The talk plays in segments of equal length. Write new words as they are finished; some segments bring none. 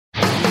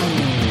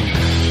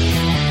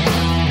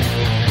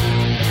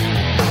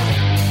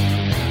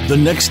The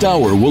next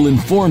hour will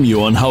inform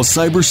you on how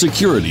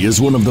cybersecurity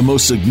is one of the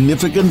most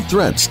significant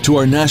threats to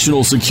our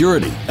national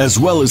security, as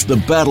well as the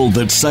battle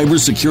that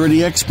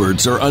cybersecurity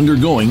experts are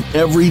undergoing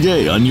every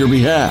day on your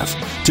behalf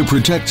to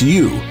protect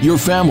you, your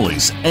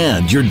families,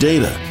 and your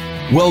data.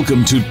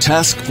 Welcome to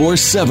Task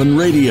Force 7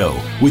 Radio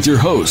with your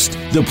host,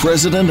 the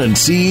President and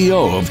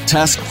CEO of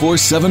Task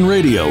Force 7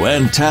 Radio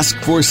and Task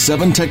Force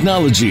 7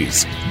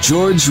 Technologies,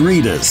 George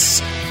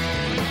Rettas.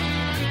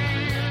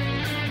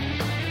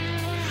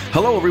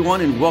 Hello,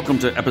 everyone, and welcome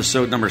to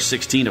episode number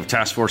 16 of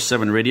Task Force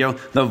 7 Radio,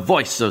 the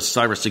voice of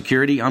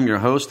cybersecurity. I'm your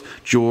host,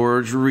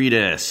 George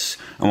Rettas.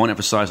 I want to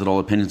emphasize that all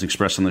opinions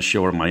expressed on this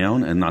show are my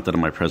own, and not that of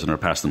my present or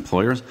past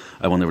employers.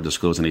 I will never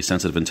disclose any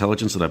sensitive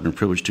intelligence that I've been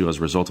privileged to as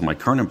a result of my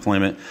current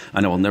employment,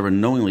 and I will never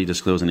knowingly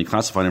disclose any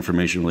classified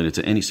information related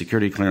to any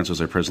security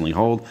clearances I presently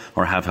hold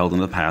or have held in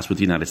the past with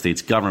the United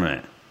States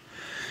government.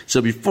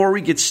 So before we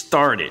get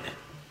started,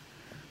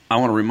 I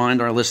want to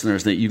remind our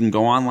listeners that you can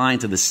go online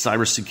to the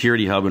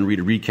Cybersecurity Hub and read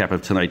a recap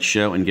of tonight's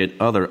show and get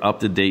other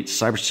up-to-date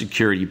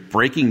cybersecurity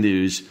breaking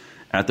news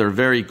at their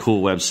very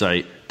cool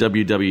website,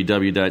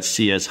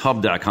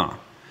 www.cshub.com.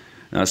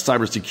 Now,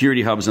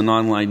 Cybersecurity Hub is an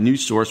online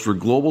news source for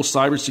global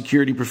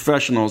cybersecurity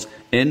professionals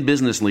and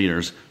business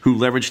leaders who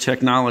leverage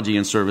technology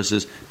and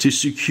services to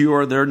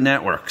secure their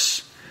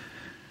networks.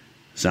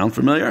 Sound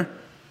familiar?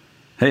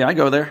 Hey, I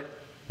go there.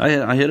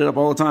 I hit it up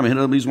all the time. I hit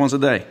it up at least once a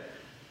day.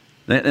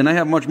 And they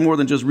have much more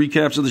than just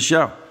recaps of the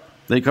show.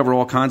 They cover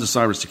all kinds of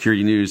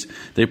cybersecurity news.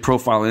 They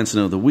profile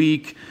incident of the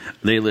week.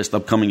 They list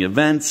upcoming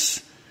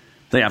events.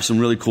 They have some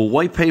really cool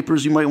white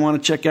papers you might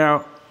want to check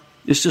out.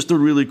 It's just a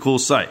really cool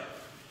site.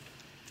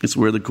 It's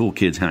where the cool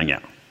kids hang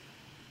out.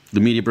 The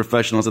media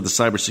professionals at the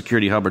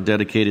Cybersecurity Hub are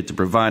dedicated to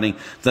providing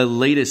the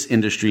latest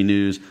industry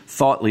news,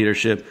 thought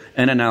leadership,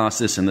 and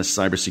analysis in the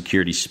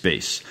cybersecurity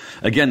space.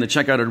 Again, to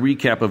check out a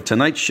recap of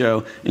tonight's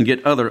show and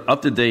get other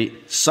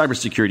up-to-date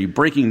cybersecurity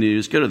breaking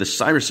news, go to the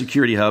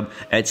Cybersecurity Hub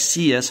at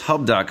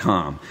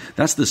cshub.com.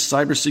 That's the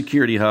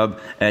Cybersecurity Hub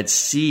at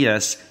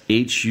cshub.com.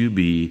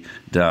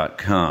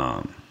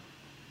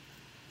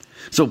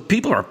 So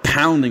people are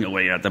pounding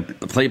away at the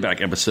playback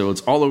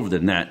episodes all over the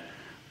net,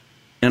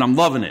 and I'm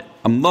loving it.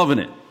 I'm loving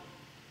it.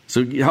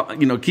 So,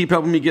 keep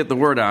helping me get the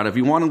word out. If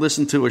you want to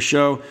listen to a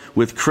show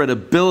with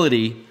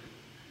credibility,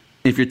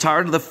 if you're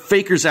tired of the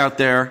fakers out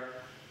there,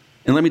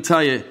 and let me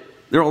tell you,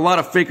 there are a lot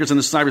of fakers in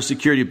the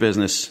cybersecurity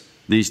business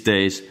these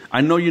days.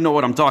 I know you know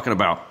what I'm talking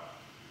about.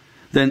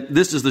 Then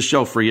this is the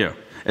show for you.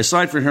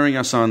 Aside from hearing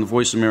us on the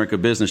Voice America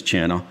Business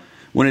Channel,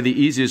 one of the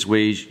easiest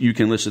ways you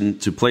can listen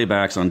to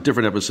playbacks on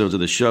different episodes of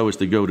the show is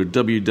to go to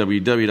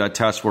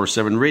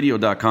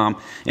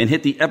www.taskforce7radio.com and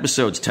hit the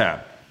Episodes tab.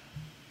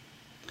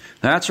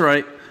 That's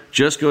right.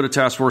 Just go to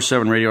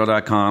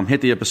taskforce7radio.com, hit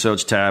the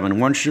Episodes tab,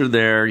 and once you're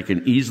there, you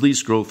can easily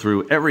scroll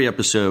through every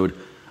episode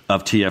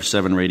of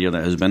TF7 Radio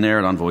that has been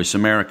aired on Voice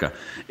America.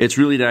 It's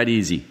really that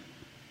easy.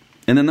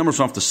 And the numbers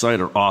off the site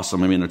are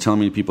awesome. I mean, they're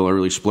telling me people are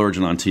really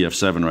splurging on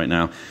TF7 right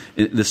now.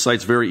 The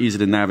site's very easy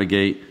to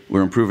navigate.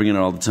 We're improving it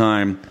all the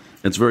time.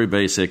 It's very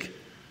basic.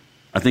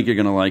 I think you're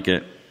going to like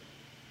it.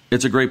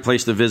 It's a great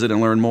place to visit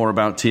and learn more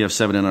about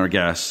TF7 and our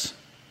guests.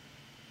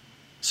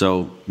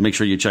 So make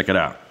sure you check it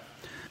out.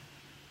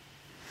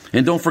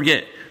 And don't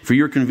forget, for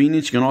your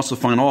convenience, you can also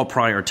find all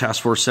prior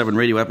Task Force 7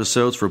 radio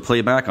episodes for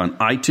playback on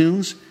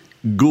iTunes,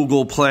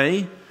 Google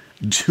Play,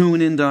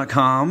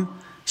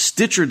 TuneIn.com,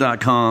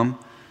 Stitcher.com,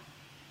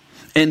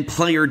 and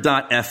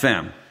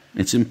Player.fm.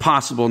 It's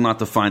impossible not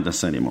to find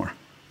us anymore.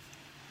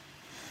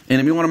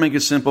 And if you want to make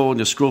it simple,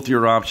 just scroll through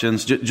your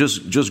options.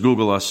 Just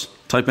Google us.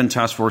 Type in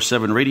Task Force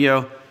 7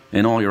 Radio,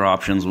 and all your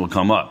options will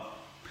come up.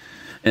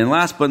 And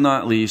last but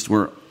not least,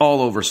 we're all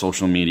over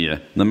social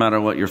media. No matter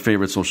what your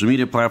favorite social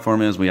media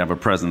platform is, we have a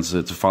presence.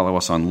 To follow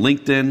us on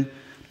LinkedIn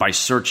by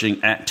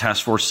searching at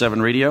Task Force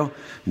 7 Radio.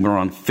 We're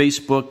on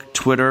Facebook,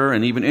 Twitter,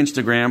 and even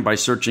Instagram by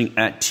searching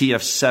at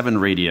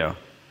TF7 Radio.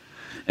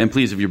 And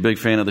please, if you're a big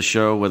fan of the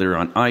show, whether you're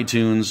on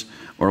iTunes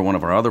or one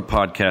of our other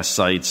podcast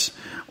sites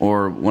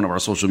or one of our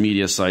social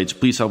media sites,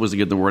 please help us to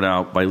get the word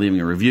out by leaving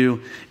a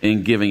review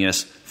and giving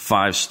us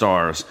 5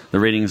 stars. The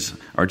ratings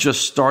are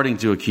just starting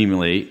to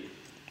accumulate.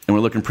 And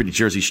we're looking pretty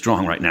Jersey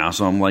strong right now,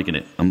 so I'm liking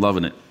it. I'm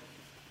loving it.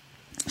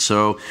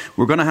 So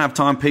we're going to have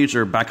Tom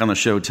Pager back on the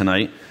show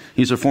tonight.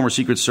 He's a former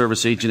Secret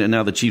Service agent and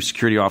now the Chief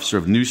Security Officer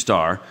of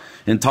Neustar.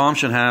 And Tom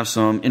should have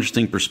some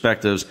interesting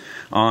perspectives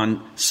on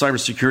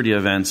cybersecurity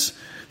events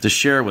to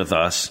share with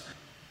us.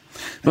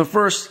 But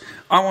first,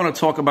 I want to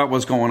talk about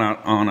what's going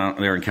on out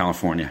there in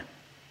California.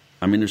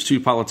 I mean, there's 2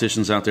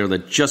 politicians out there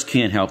that just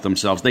can't help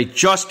themselves. They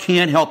just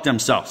can't help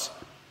themselves.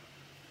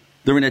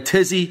 They're in a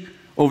tizzy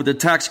over the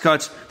tax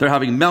cuts. They're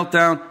having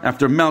meltdown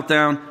after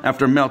meltdown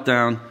after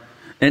meltdown.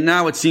 And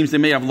now it seems they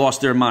may have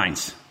lost their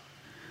minds.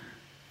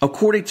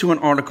 According to an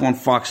article on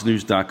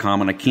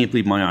FoxNews.com, and I can't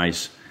believe my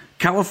eyes,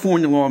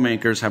 California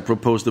lawmakers have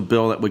proposed a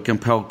bill that would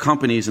compel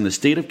companies in the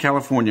state of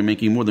California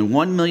making more than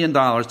 $1 million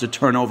to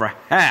turn over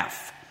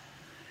half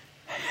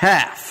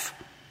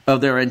of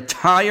their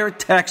entire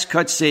tax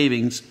cut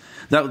savings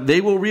that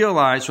they will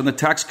realize from the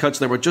tax cuts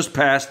that were just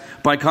passed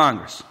by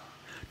Congress.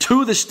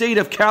 to the state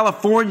of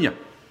California.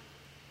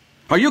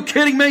 Are you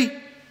kidding me?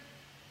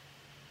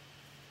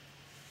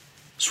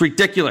 It's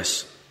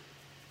ridiculous.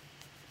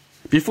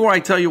 Before I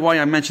tell you why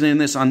I'm mentioning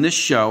this on this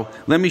show,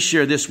 let me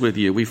share this with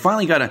you. We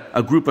finally got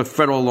a group of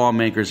federal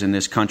lawmakers in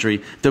this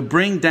country to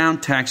bring down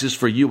taxes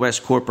for U.S.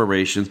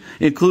 corporations,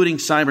 including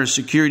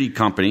cybersecurity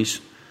companies,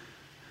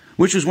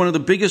 which was one of the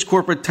biggest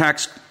corporate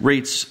tax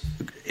rates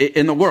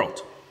in the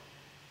world.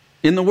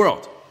 In the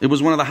world. It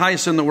was one of the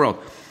highest in the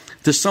world.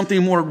 To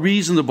something more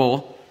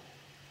reasonable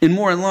and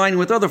more in line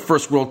with other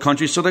first world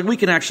countries so that we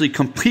can actually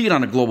compete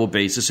on a global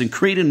basis and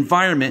create an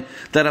environment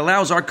that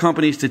allows our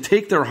companies to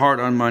take their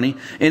hard-earned money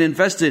and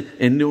invest it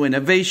in new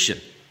innovation,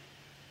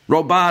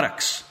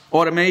 robotics,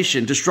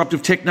 automation,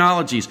 disruptive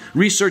technologies,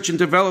 research and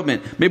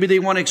development. Maybe they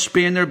want to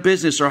expand their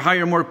business or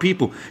hire more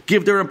people,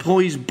 give their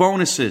employees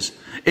bonuses,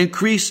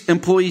 increase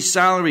employee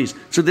salaries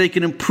so they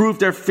can improve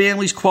their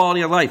family's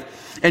quality of life.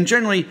 And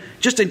generally,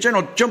 just in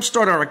general,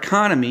 jumpstart our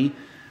economy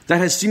that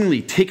has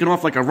seemingly taken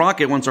off like a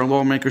rocket once our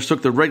lawmakers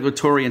took the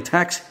regulatory and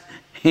tax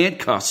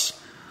handcuffs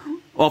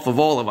off of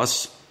all of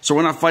us. So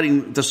we're not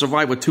fighting to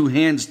survive with two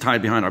hands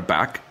tied behind our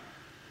back.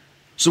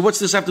 So what's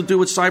this have to do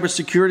with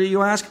cybersecurity,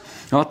 you ask?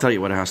 I'll tell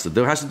you what it has to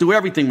do. It has to do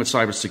everything with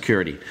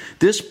cybersecurity.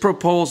 This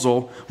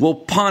proposal will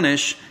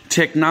punish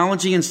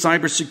technology and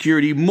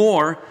cybersecurity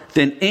more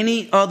than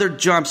any other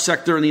job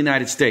sector in the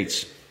United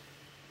States.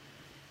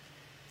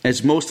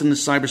 As most in the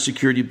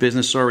cybersecurity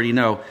business already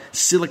know,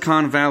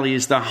 Silicon Valley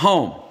is the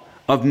home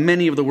of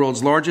many of the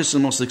world's largest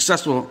and most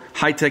successful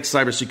high-tech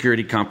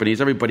cybersecurity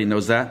companies. Everybody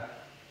knows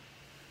that.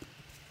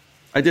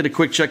 I did a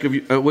quick check of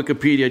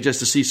Wikipedia just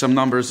to see some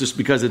numbers, just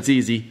because it's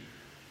easy.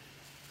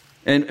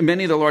 And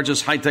many of the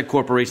largest high-tech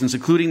corporations,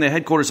 including the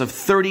headquarters of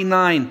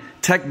 39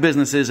 tech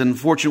businesses in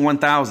Fortune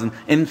 1000,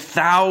 and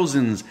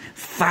thousands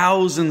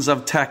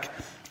of tech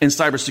and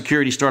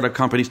cybersecurity startup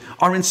companies,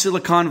 are in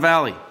Silicon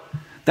Valley.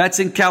 That's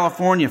in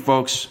California,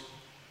 folks.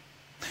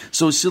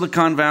 So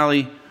Silicon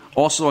Valley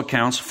also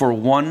accounts for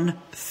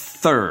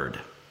 1/3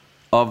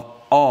 of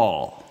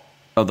all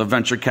of the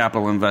venture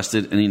capital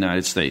invested in the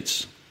United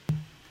States,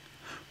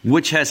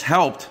 which has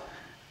helped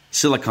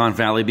Silicon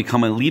Valley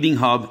become a leading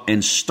hub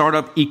and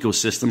startup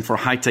ecosystem for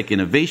high-tech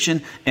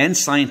innovation and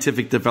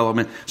scientific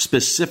development,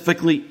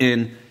 specifically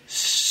in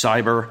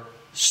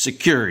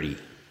cybersecurity.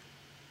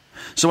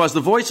 So as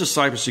the voice of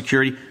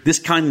cybersecurity, this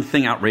kind of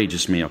thing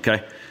outrages me,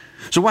 okay?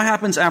 So what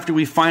happens after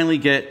we finally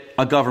get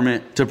a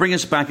government to bring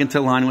us back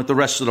into line with the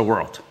rest of the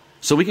world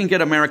so we can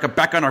get America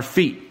back on our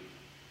feet?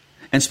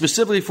 And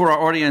specifically for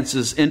our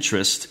audience's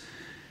interest,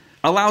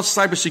 allows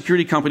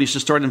cybersecurity companies to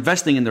start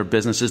investing in their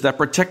businesses that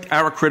protect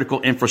our critical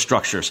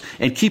infrastructures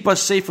and keep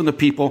us safe from the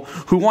people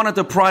who want to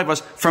deprive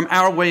us from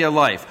our way of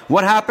life.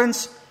 What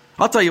happens?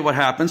 I'll tell you what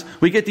happens.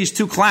 We get these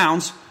two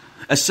clowns,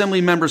 Assembly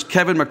members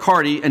Kevin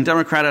McCarty, a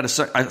Democrat out of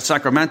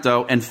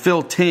Sacramento, and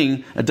Phil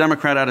Ting, a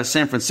Democrat out of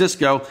San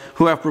Francisco,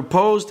 who have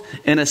proposed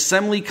an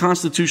Assembly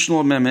constitutional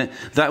amendment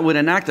that would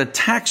enact a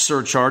tax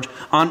surcharge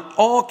on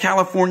all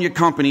California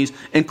companies,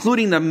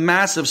 including the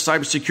massive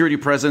cybersecurity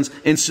presence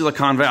in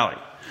Silicon Valley,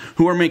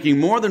 who are making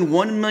more than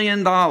 $1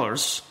 million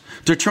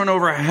to turn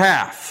over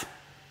half.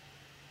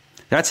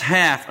 That's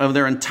half of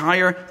their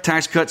entire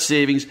tax cut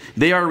savings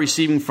they are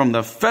receiving from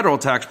the federal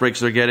tax breaks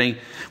they're getting,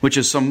 which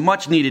is some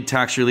much-needed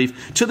tax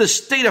relief, to the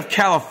state of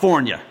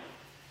California.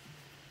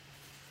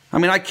 I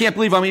mean, I can't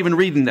believe I'm even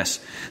reading this.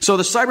 So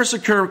the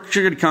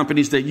cybersecurity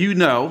companies that you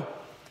know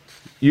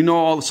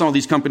some of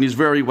these companies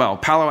very well.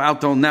 Palo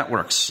Alto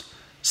Networks,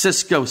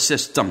 Cisco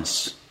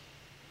Systems,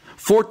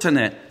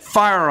 Fortinet,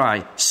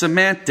 FireEye,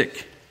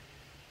 Symantec,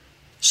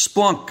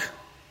 Splunk,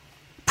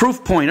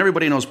 Proofpoint,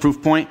 everybody knows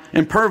Proofpoint,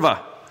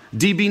 Imperva,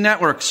 DB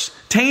Networks,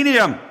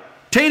 Tanium,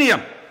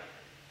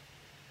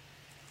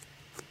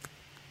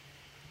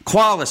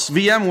 Qualys,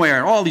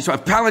 VMware, all these,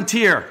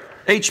 Palantir,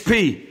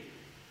 HP,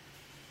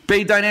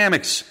 Bay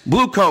Dynamics,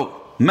 Blue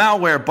Coat,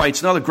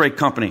 Malwarebytes, another great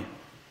company.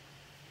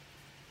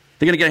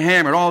 They're going to get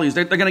hammered, all these,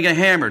 they're going to get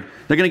hammered.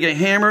 They're going to get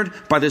hammered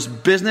by this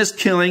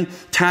business-killing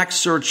tax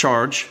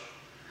surcharge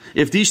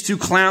if these two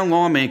clown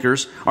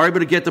lawmakers are able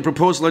to get the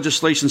proposed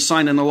legislation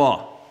signed into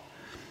law.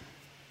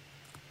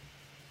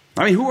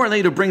 I mean, who are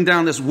they to bring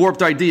down this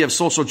warped idea of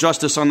social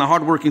justice on the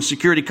hardworking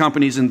security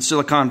companies in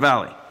Silicon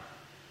Valley?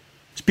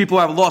 These people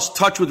have lost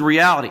touch with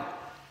reality.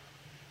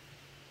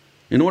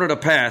 In order to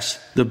pass,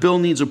 the bill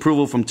needs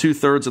approval from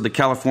 2/3 of the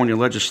California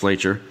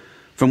legislature,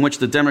 from which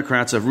the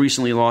Democrats have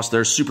recently lost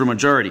their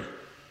supermajority.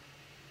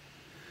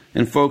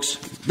 And folks,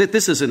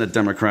 this isn't a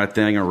Democrat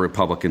thing or a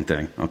Republican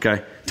thing,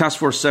 okay? Task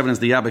Force 7 is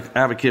the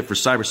advocate for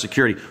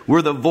cybersecurity.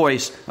 We're the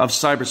voice of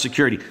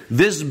cybersecurity.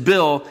 This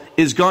bill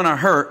is going to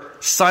hurt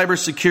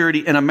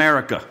cybersecurity in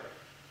America.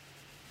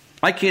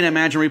 I can't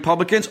imagine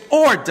Republicans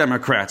or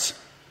Democrats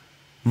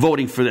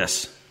voting for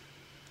this,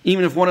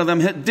 even if one of them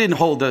didn't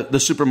hold the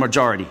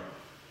supermajority.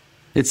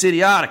 It's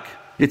idiotic.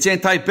 It's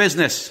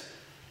anti-business.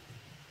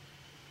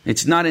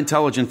 It's not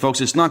intelligent, folks.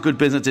 It's not good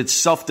business. It's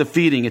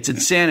self-defeating. It's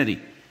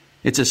insanity.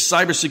 It's a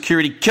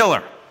cybersecurity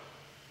killer.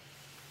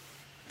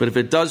 But if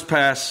it does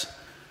pass,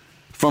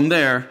 from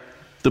there,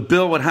 The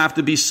bill would have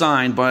to be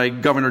signed by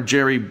Governor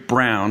Jerry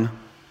Brown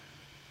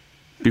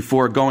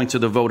before going to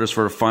the voters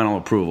for a final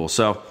approval.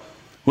 So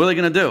what are they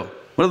going to do?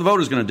 What are the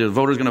voters going to do? The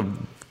voters going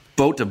to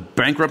vote to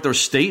bankrupt their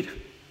state?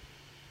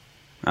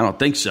 I don't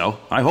think so.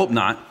 I hope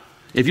not.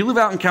 If you live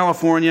out in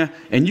California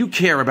and you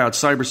care about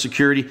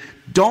cybersecurity,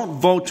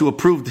 don't vote to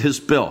approve this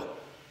bill.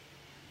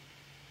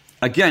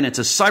 Again, it's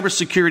a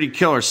cybersecurity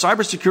killer.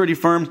 Cybersecurity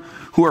firms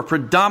who are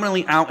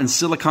predominantly out in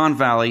Silicon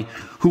Valley,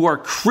 who are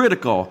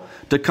critical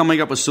to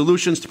coming up with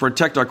solutions to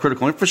protect our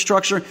critical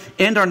infrastructure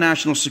and our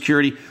national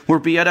security, will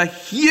be at a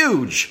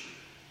huge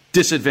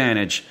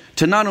disadvantage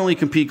to not only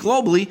compete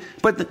globally,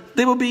 but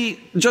they will be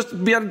at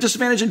a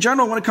disadvantage in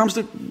general when it comes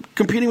to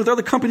competing with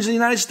other companies in the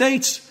United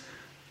States.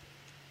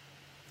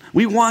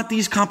 We want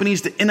these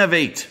companies to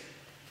innovate.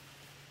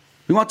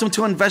 We want them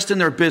to invest in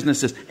their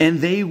businesses, and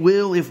they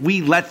will if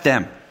we let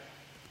them.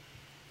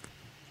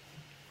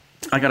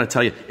 I got to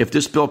tell you, if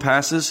this bill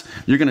passes,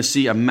 you're going to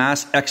see a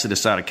mass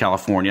exodus out of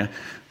California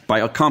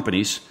by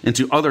companies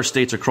into other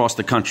states across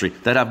the country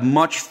that have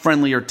much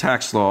friendlier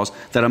tax laws,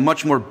 that are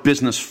much more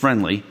business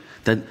friendly,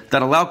 that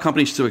allow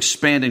companies to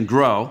expand and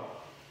grow,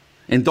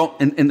 and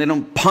they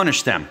don't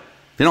punish them.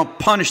 They don't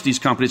punish these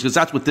companies, because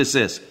that's what this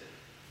is.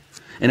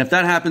 And if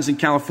that happens in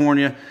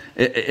California,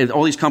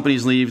 all these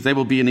companies leave, they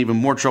will be in even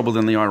more trouble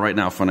than they are right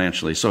now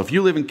financially. So if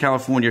you live in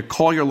California,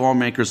 call your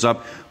lawmakers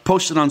up,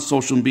 post it on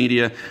social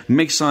media,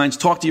 make signs,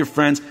 talk to your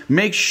friends,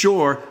 make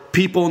sure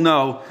people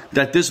know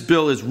that this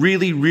bill is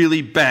really,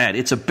 really bad.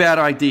 It's a bad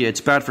idea.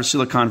 It's bad for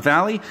Silicon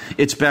Valley.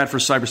 It's bad for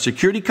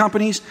cybersecurity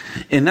companies.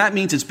 And that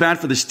means it's bad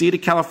for the state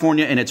of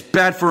California, and it's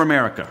bad for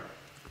America.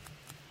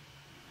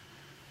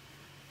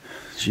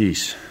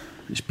 Jeez,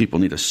 these people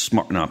need to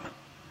smarten up.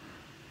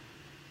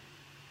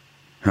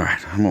 All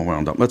right, I'm all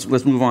wound up. Let's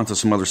move on to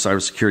some other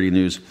cybersecurity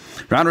news.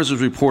 Reuters is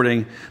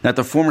reporting that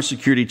the former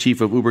security chief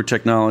of Uber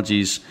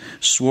Technologies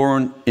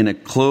swore in a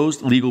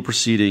closed legal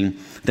proceeding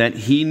that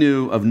he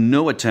knew of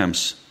no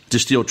attempts to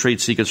steal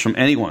trade secrets from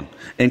anyone,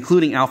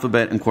 including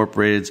Alphabet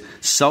Incorporated's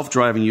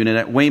self-driving unit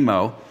at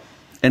Waymo,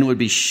 and would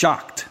be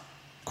shocked,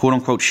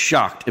 quote-unquote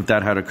shocked, if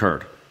that had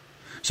occurred.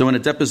 So in a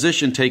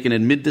deposition taken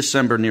in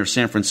mid-December near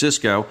San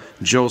Francisco,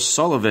 Joe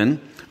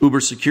Sullivan, Uber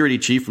security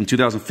chief from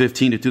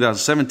 2015 to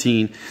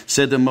 2017,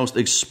 said the most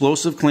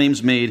explosive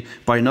claims made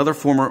by another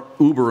former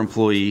Uber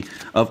employee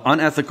of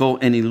unethical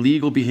and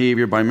illegal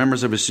behavior by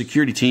members of his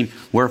security team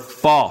were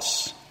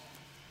false.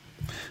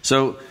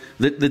 So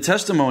the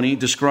testimony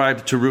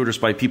described to Reuters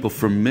by people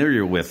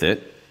familiar with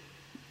it,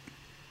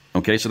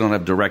 okay, so I don't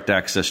have direct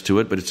access to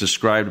it, but it's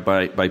described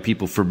by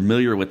people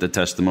familiar with the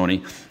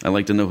testimony. I'd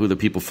like to know who the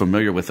people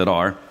familiar with it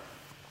are.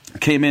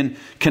 Came in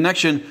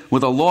connection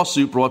with a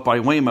lawsuit brought by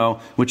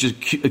Waymo, which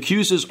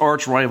accuses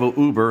arch rival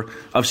Uber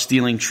of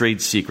stealing trade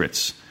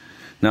secrets.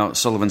 Now,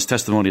 Sullivan's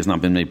testimony has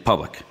not been made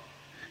public.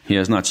 He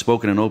has not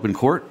spoken in open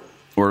court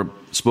or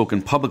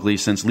spoken publicly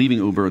since leaving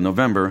Uber in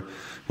November,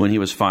 when he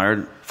was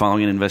fired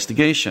following an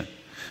investigation.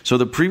 So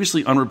the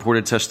previously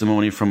unreported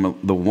testimony from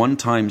the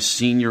one-time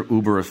senior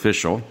Uber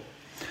official,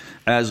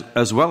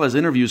 as well as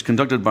interviews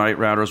conducted by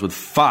Reuters with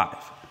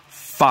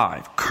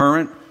five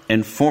current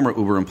and former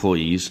Uber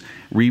employees,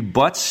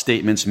 rebuts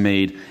statements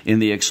made in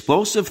the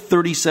explosive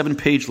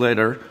 37-page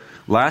letter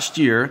last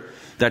year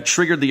that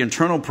triggered the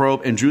internal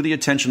probe and drew the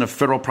attention of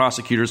federal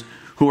prosecutors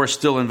who are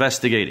still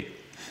investigating.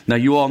 Now,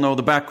 you all know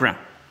the background.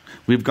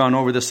 We've gone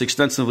over this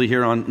extensively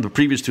here on the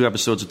previous two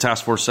episodes of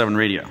Task Force 7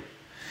 Radio.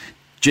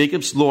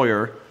 Jacobs'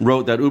 lawyer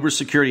wrote that Uber's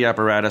security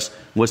apparatus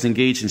was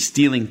engaged in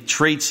stealing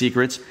trade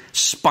secrets,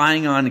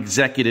 spying on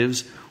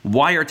executives,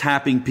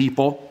 wiretapping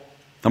people,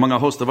 among a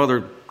host of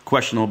other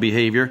questionable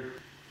behavior.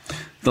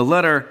 The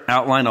letter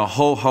outlined a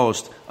whole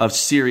host of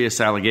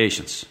serious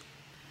allegations.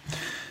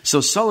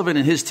 So Sullivan,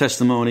 in his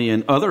testimony,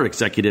 and other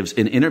executives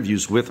in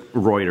interviews with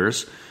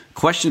Reuters,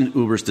 questioned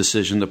Uber's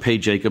decision to pay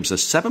Jacobs a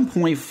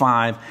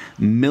 $7.5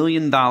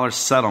 million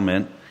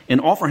settlement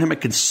and offer him a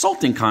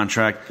consulting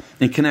contract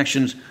in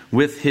connection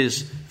with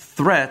his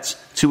threats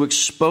to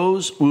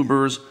expose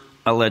Uber's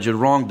alleged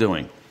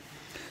wrongdoing.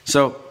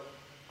 So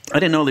I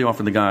didn't know they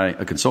offered the guy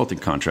a consulting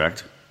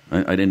contract.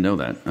 I didn't know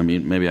that. I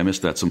mean, maybe I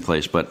missed that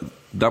someplace, but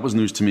that was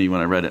news to me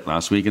when I read it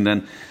last week.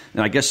 And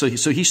I guess so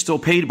he's still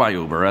paid by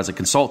Uber as a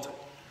consultant.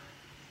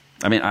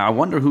 I mean, I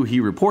wonder who he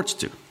reports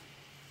to.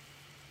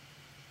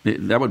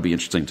 That would be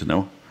interesting to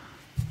know,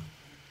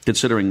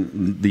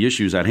 considering the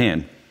issues at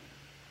hand.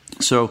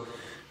 So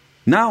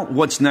now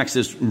what's next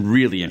is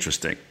really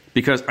interesting,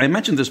 because I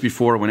mentioned this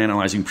before when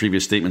analyzing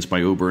previous statements by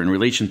Uber in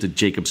relation to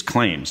Jacobs'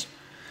 claims,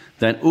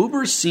 that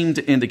Uber seemed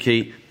to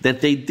indicate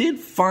that they did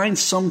find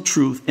some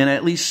truth in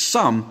at least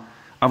some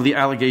of the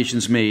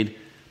allegations made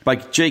by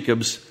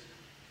Jacobs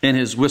in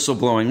his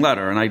whistleblowing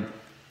letter. And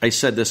I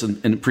said this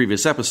in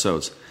previous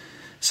episodes.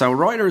 So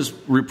Reuters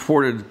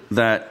reported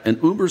that an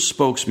Uber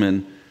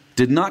spokesman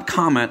did not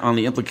comment on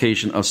the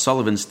implication of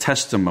Sullivan's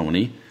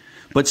testimony,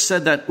 but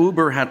said that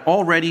Uber had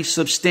already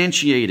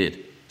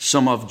substantiated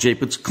some of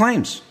Jacobs'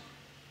 claims,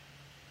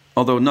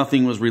 although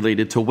nothing was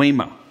related to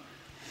Waymo.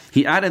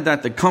 He added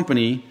that the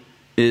company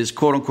is,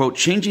 quote unquote,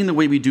 changing the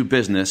way we do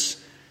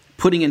business,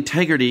 putting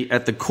integrity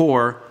at the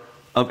core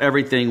of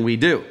everything we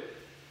do.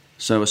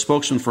 So a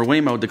spokesman for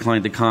Waymo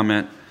declined to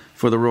comment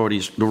for the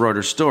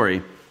Reuters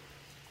story.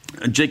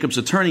 Jacobs'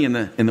 attorney in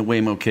the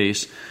Waymo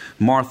case,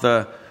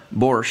 Martha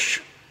Borsch,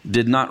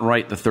 did not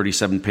write the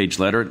 37-page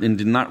letter and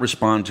did not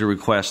respond to a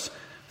request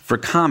for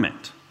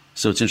comment.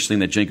 So it's interesting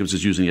that Jacobs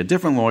is using a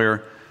different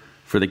lawyer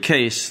for the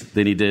case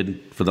than he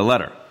did for the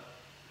letter.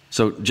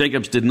 So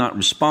Jacobs did not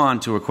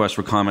respond to a request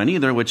for comment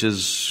either, which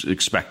is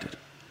expected.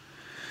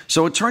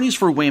 So attorneys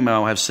for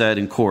Waymo have said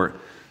in court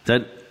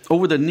that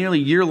over the nearly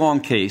year-long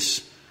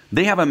case,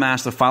 they have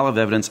amassed a file of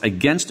evidence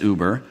against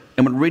Uber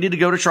and were ready to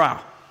go to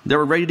trial. They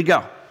were ready to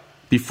go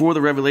before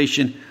the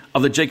revelation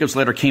of the Jacobs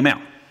letter came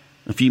out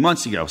a few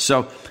months ago.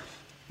 So,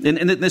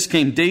 and this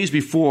came days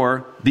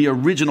before the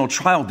original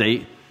trial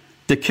date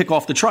to kick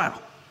off the trial.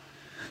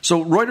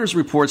 So Reuters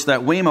reports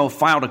that Waymo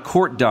filed a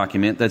court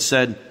document that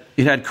said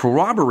it had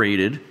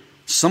corroborated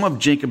some of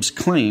Jacobs'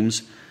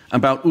 claims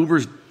about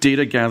Uber's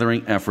data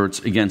gathering efforts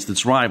against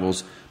its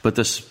rivals, but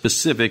the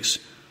specifics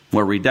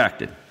were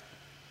redacted,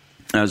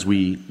 as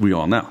we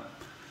all know.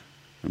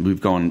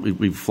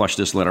 We've flushed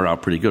this letter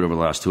out pretty good over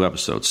the last two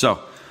episodes. So,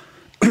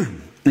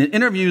 in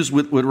interviews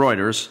with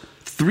Reuters,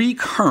 3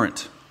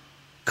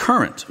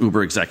 current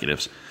Uber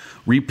executives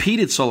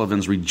repeated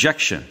Sullivan's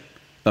rejection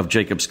of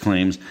Jacobs'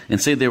 claims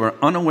and say they were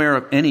unaware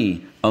of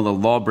any of the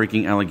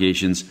law-breaking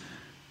allegations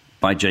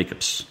by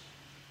Jacobs,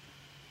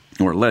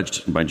 or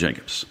alleged by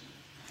Jacobs.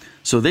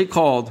 So they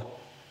called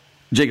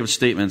Jacobs'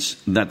 statements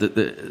that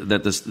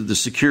the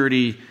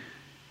security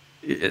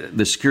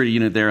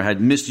unit there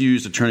had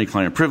misused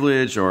attorney-client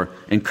privilege or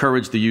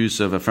encouraged the use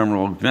of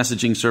ephemeral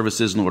messaging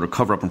services in order to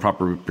cover up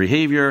improper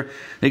behavior.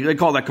 They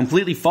call that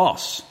completely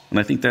false. And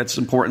I think that's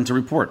important to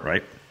report,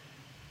 right?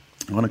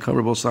 I want to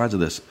cover both sides of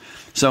this.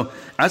 So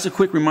as a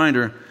quick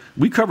reminder,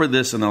 we covered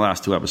this in the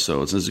last 2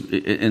 episodes.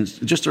 And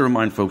just to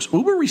remind folks,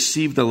 Uber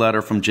received the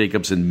letter from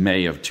Jacobs in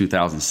May of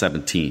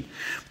 2017,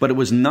 but it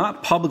was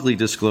not publicly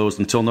disclosed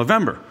until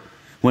November,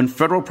 when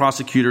federal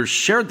prosecutors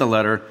shared the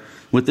letter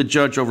with the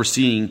judge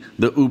overseeing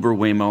the Uber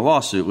Waymo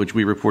lawsuit, which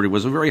we reported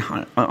was a very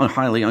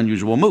highly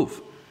unusual move.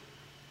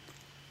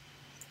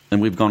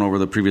 And we've gone over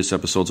the previous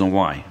episodes on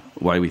why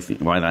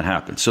that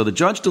happened. So the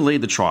judge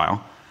delayed the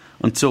trial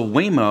until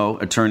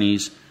Waymo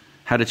attorneys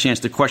had a chance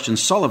to question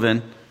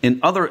Sullivan and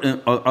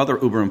other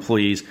Uber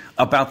employees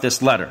about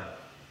this letter.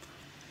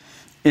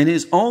 In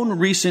his own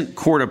recent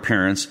court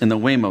appearance in the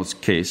Waymo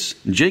case,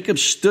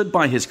 Jacobs stood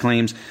by his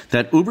claims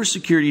that Uber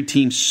security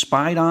team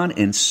spied on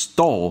and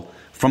stole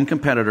from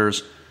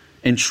competitors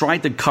and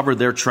tried to cover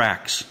their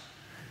tracks.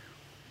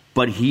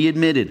 But he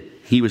admitted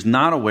he was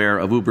not aware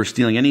of Uber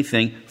stealing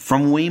anything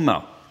from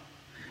Waymo.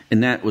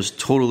 And that was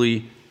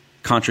totally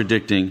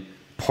contradicting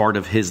part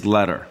of his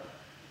letter.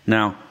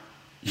 Now,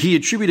 he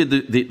attributed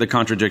the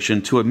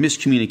contradiction to a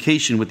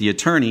miscommunication with the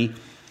attorney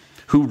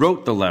who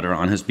wrote the letter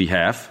on his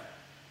behalf.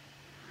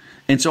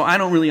 And so I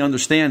don't really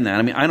understand that.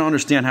 I mean, I don't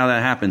understand how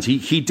that happens.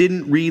 He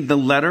didn't read the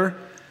letter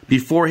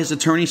before his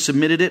attorney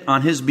submitted it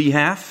on his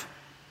behalf.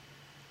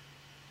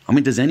 I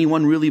mean, does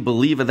anyone really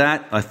believe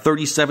that? A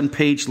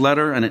 37-page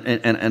letter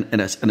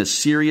and a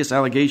serious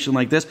allegation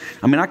like this?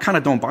 I mean, I kind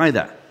of don't buy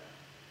that.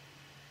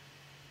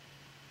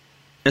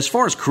 As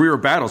far as career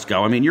battles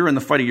go, I mean, you're in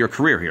the fight of your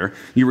career here.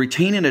 You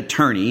retain an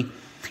attorney.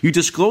 You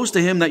disclose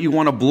to him that you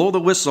want to blow the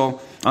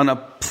whistle on a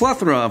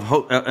plethora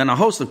and a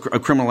host of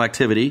criminal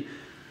activity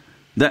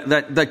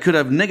that could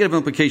have negative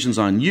implications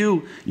on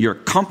you, your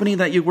company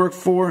that you work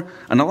for,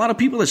 and a lot of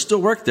people that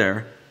still work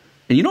there.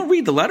 And you don't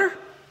read the letter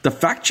to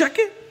fact check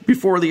it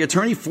before the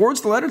attorney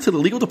forwards the letter to the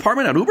legal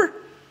department at Uber?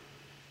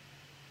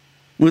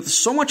 With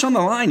so much on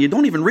the line, you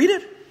don't even read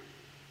it?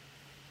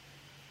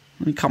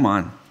 I mean, come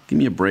on, give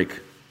me a break.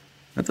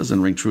 That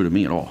doesn't ring true to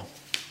me at all.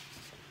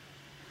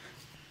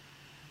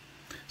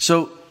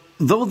 So,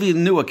 though the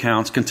new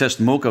accounts contest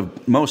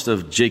most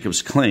of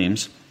Jacobs'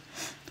 claims,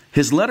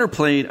 his letter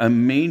played a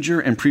major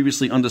and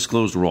previously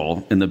undisclosed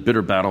role in the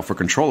bitter battle for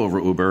control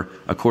over Uber,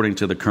 according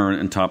to the current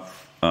and top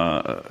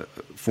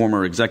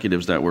former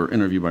executives that were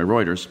interviewed by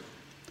Reuters.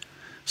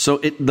 So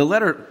the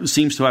letter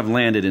seems to have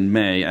landed in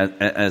May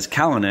as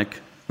Kalanick,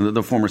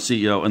 the former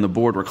CEO, and the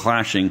board were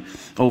clashing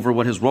over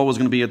what his role was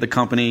going to be at the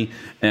company,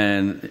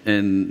 and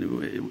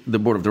the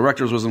board of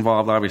directors was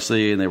involved,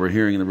 obviously, and they were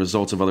hearing the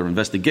results of other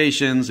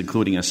investigations,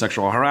 including a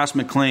sexual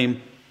harassment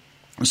claim.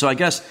 So I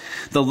guess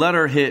the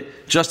letter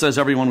hit just as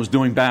everyone was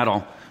doing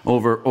battle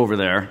over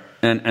there,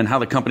 and how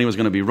the company was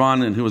going to be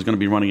run, and who was going to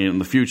be running it in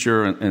the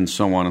future, and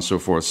so on and so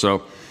forth.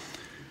 So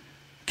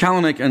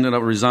Kalanick ended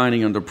up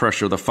resigning under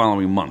pressure the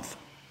following month.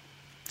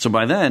 So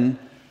by then,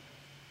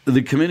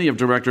 the committee of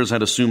directors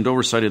had assumed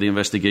oversight of the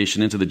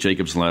investigation into the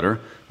Jacobs letter,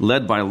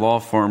 led by law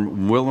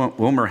firm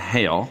Wilmer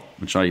Hale,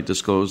 which I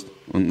disclosed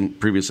in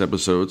previous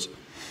episodes,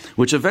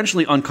 which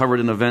eventually uncovered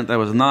an event that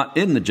was not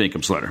in the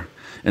Jacobs letter.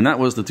 And that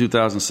was the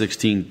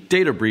 2016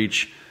 data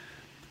breach.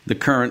 The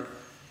current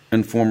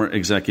and former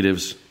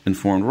executives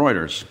informed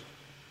Reuters.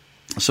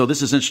 So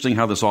this is interesting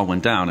how this all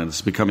went down, and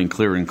it's becoming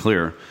clearer and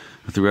clearer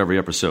through every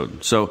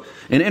episode. So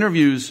in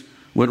interviews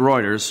with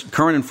Reuters,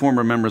 current and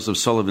former members of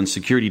Sullivan's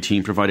security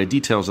team provided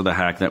details of the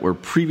hack that were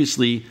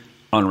previously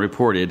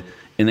unreported,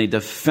 and they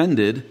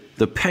defended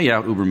the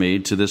payout Uber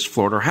made to this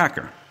Florida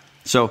hacker.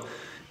 So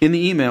in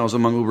the emails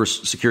among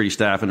Uber's security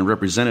staff and a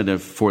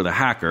representative for the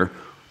hacker,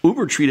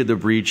 Uber treated the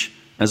breach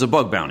as a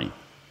bug bounty.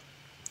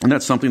 And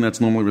that's something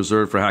that's normally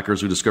reserved for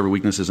hackers who discover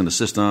weaknesses in the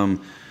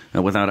system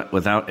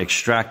without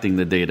extracting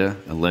the data,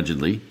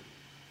 allegedly.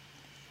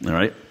 All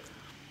right?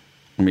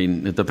 I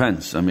mean, it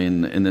depends. I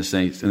mean, in this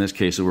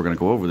case, we're going to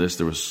go over this,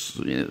 there was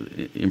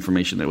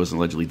information that was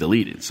allegedly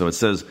deleted. So it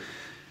says,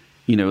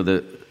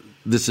 that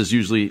this is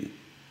usually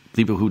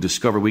people who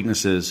discover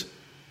weaknesses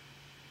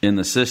in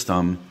the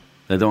system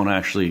that don't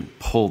actually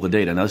pull the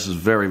data. Now, this is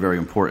very, very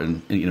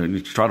important. You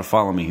try to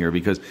follow me here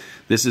because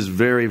this is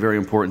very, very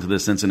important to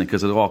this incident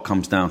because it all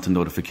comes down to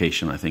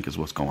notification, I think, is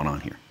what's going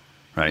on here,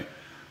 right?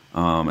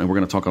 And we're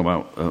going to talk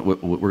about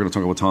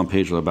with Tom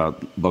Pedro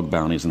about bug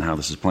bounties and how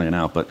this is playing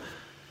out. But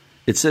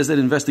it says that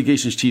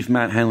investigations chief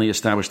Matt Henley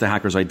established the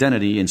hacker's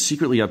identity and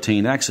secretly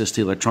obtained access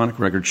to electronic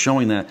records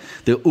showing that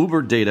the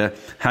Uber data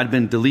had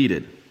been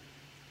deleted,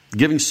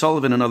 giving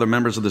Sullivan and other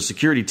members of the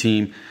security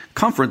team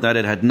comfort that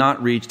it had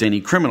not reached any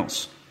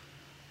criminals.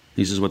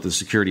 This is what the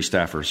security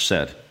staffers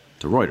said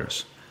to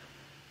Reuters.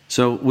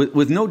 So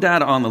with no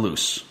data on the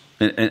loose,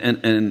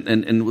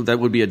 and that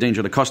would be a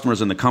danger to customers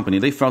and the company,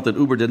 they felt that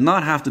Uber did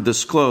not have to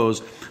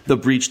disclose the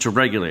breach to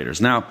regulators.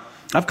 Now,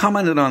 I've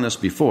commented on this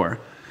before,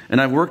 and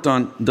I've worked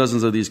on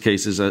dozens of these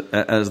cases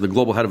as the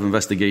global head of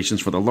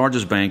investigations for the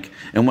largest bank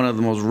and one of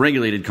the most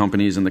regulated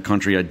companies in the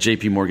country at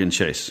JP Morgan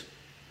Chase.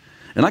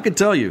 And I can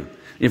tell you,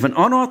 if an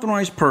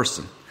unauthorized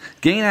person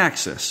gain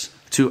access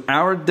to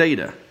our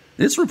data,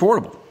 it's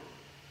reportable.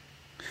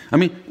 I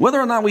mean, whether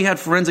or not we had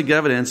forensic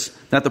evidence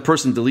that the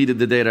person deleted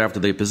the data after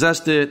they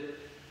possessed it,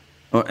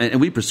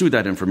 and we pursued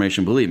that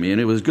information, believe me,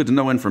 and it was good to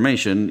know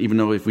information, even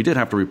though if we did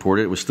have to report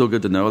it, it was still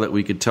good to know that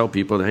we could tell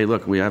people that, hey,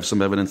 look, we have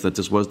some evidence that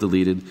this was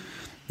deleted,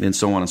 and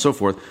so on and so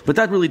forth. But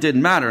that really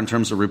didn't matter in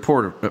terms of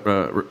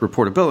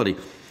reportability.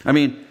 I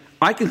mean,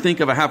 I can think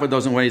of a half a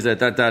dozen ways that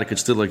data could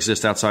still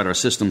exist outside our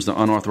systems to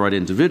unauthorized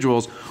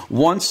individuals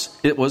once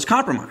it was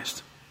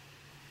compromised.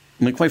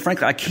 I mean, quite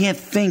frankly, I can't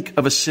think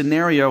of a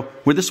scenario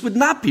where this would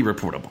not be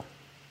reportable,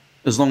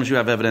 as long as you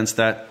have evidence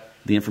that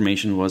the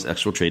information was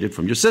exfiltrated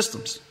from your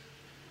systems.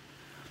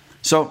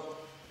 So,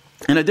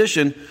 in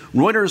addition,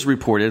 Reuters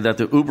reported that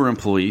the Uber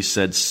employee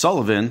said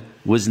Sullivan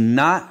was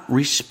not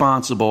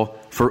responsible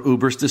for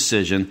Uber's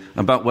decision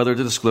about whether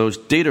to disclose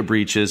data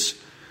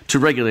breaches to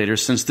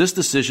regulators, since this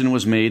decision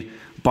was made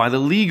by the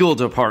legal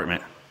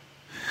department.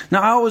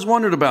 Now, I always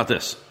wondered about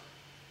this.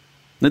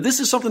 Now, this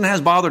is something that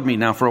has bothered me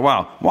now for a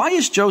while. Why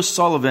is Joe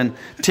Sullivan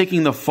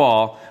taking the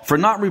fall for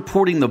not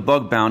reporting the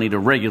bug bounty to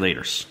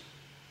regulators?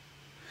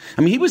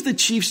 I mean, he was the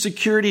chief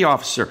security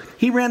officer.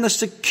 He ran the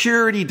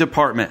security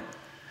department.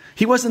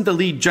 He wasn't the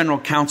lead general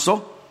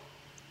counsel.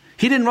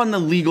 He didn't run the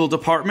legal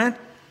department.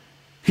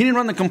 He didn't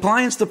run the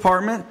compliance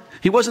department.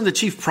 He wasn't the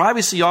chief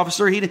privacy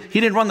officer. He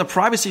didn't run the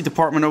privacy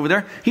department over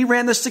there. He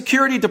ran the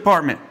security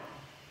department.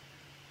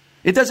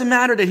 It doesn't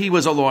matter that he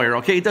was a lawyer,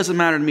 okay? It doesn't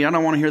matter to me. I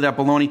don't want to hear that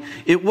baloney.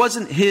 It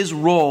wasn't his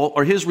role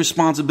or his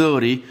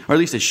responsibility, or at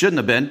least it shouldn't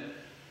have been,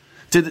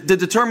 to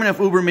determine if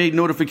Uber made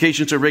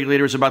notifications to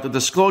regulators about the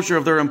disclosure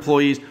of their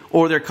employees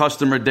or their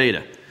customer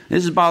data.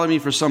 This has bothered me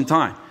for some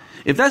time.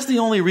 If that's the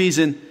only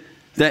reason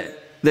that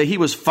he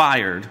was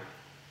fired,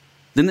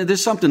 then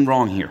there's something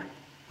wrong here,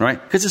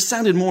 right? Because it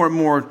sounded more and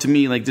more to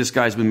me like this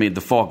guy's been made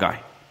the fall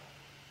guy.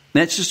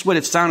 That's just what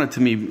it sounded to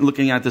me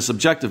looking at this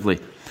objectively.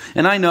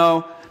 And I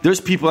know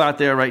there's people out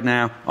there right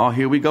now, oh,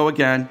 here we go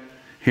again.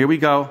 Here we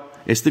go.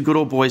 It's the good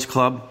old boys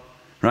club,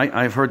 right?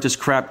 I've heard this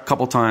crap a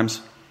couple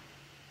times,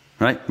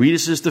 right?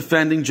 Regis is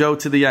defending Joe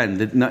to the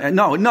end.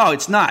 No,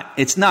 it's not.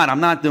 It's not. I'm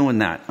not doing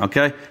that,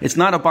 okay? It's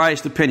not a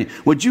biased opinion.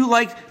 Would you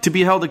like to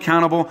be held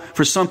accountable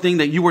for something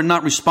that you were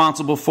not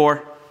responsible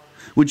for?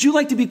 Would you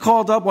like to be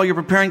called up while you're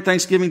preparing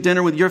Thanksgiving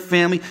dinner with your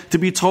family to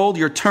be told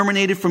you're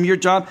terminated from your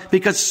job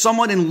because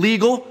someone in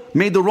legal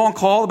made the wrong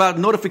call about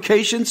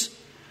notifications?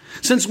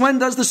 Since when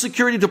does the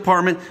security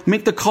department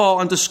make the call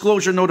on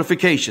disclosure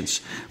notifications?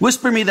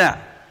 Whisper me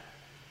that.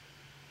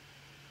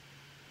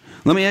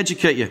 Let me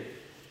educate you.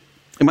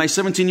 In my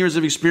 17 years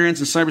of experience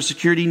in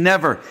cybersecurity,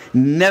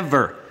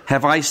 never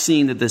have I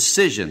seen the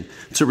decision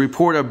to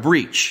report a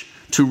breach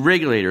to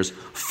regulators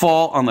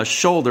fall on the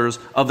shoulders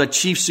of the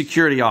chief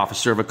security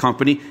officer of a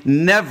company.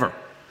 Never.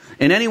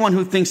 And anyone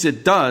who thinks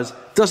it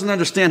doesn't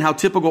understand how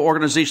typical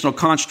organizational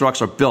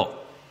constructs are built.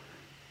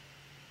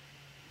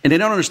 And they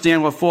don't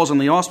understand what falls on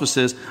the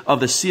auspices of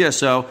the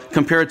CSO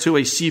compared to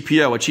a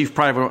CPO, a chief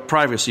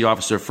privacy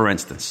officer, for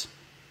instance.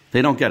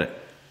 They don't get it.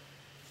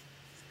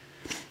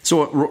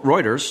 So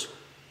Reuters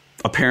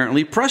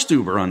apparently pressed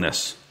Uber on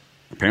this.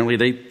 Apparently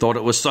they thought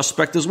it was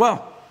suspect as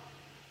well.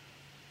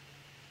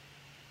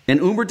 And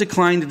Uber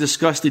declined to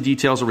discuss the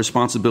details of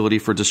responsibility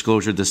for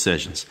disclosure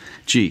decisions.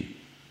 Gee,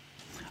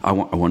 I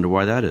wonder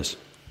why that is.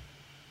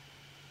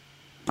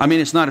 I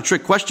mean, it's not a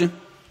trick question.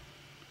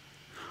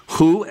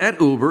 Who at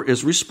Uber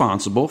is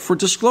responsible for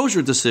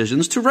disclosure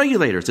decisions to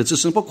regulators? It's a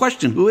simple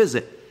question. Who is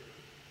it?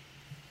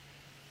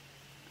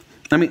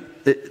 I mean,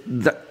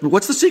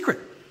 what's the secret?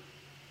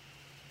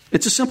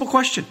 It's a simple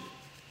question.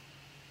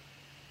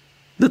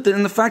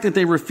 And the fact that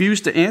they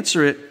refuse to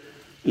answer it,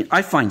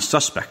 I find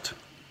suspect.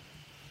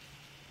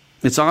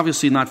 It's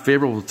obviously not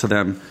favorable to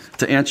them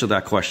to answer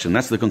that question.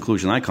 That's the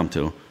conclusion I come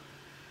to.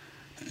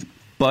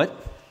 But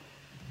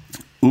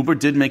Uber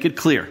did make it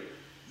clear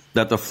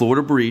that the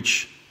Florida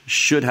breach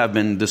should have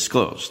been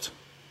disclosed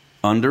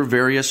under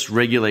various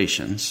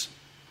regulations,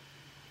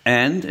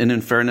 and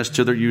in fairness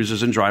to their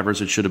users and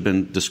drivers, it should have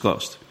been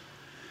disclosed.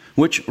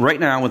 Which right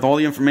now, with all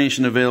the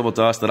information available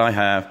to us that I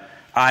have,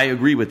 I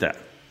agree with that.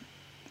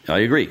 I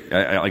agree.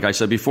 Like I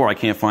said before, I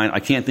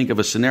can't think of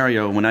a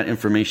scenario when that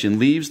information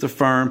leaves the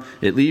firm,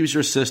 it leaves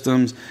your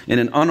systems, and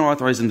an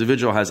unauthorized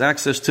individual has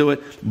access to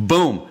it.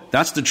 Boom.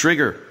 That's the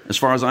trigger, as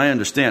far as I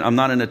understand. I'm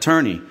not an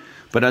attorney,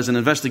 but as an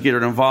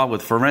investigator involved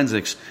with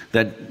forensics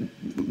that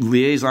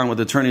liaison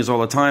with attorneys all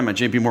the time at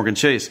J.P. Morgan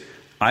Chase,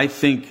 I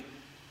think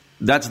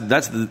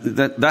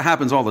that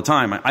happens all the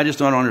time. I just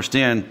don't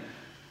understand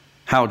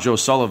how Joe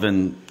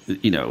Sullivan,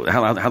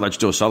 how that's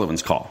Joe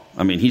Sullivan's call.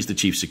 I mean, he's the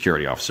chief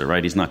security officer,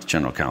 right? He's not the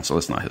general counsel.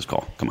 It's not his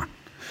call. Come on.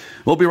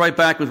 We'll be right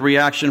back with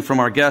reaction from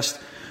our guest,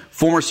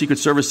 former Secret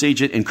Service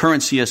agent and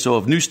current CSO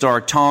of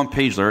Neustar, Tom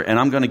Pagler, and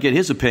I'm going to get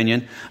his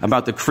opinion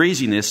about the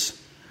craziness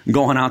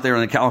going out there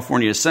in the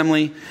California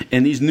Assembly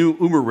and these new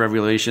Uber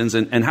regulations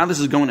and how this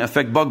is going to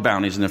affect bug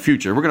bounties in the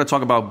future. We're going to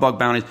talk about bug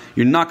bounties.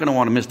 You're not going to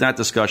want to miss that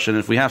discussion.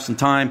 If we have some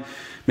time,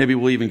 maybe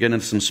we'll even get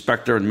into some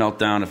Spectre and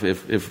Meltdown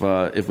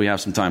if we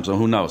have some time. So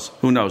who knows?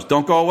 Who knows?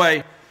 Don't go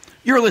away.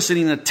 You're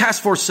listening to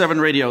Task Force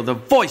 7 Radio, the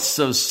voice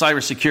of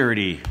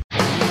cybersecurity.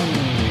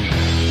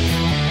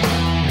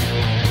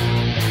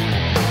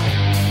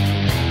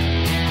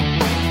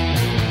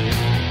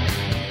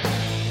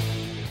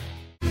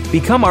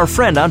 Become our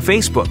friend on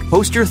Facebook.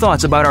 Post your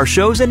thoughts about our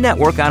shows and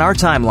network on our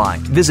timeline.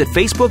 Visit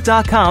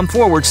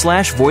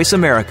facebook.com/Voice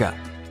America.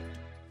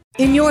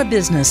 In your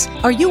business,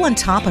 are you on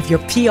top of your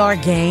PR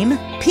game?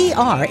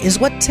 PR is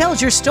what tells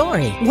your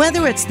story.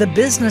 Whether it's the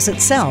business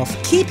itself,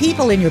 key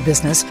people in your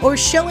business, or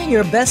showing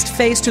your best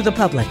face to the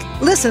public.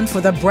 Listen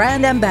for the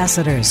Brand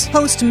Ambassadors.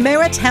 Host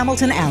Merritt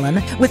Hamilton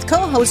Allen with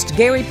co-host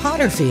Gary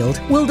Potterfield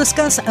will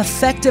discuss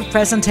effective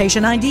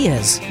presentation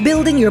ideas,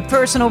 building your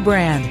personal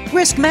brand,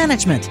 risk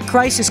management,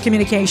 crisis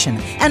communication,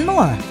 and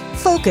more.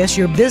 Focus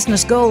your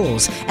business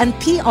goals and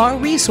PR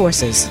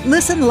resources.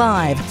 Listen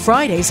live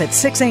Fridays at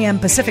 6 a.m.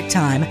 Pacific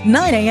Time,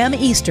 9 a.m.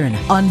 Eastern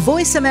on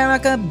Voice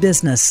America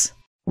Business.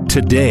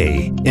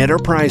 Today,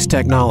 enterprise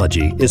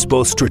technology is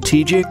both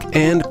strategic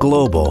and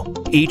global.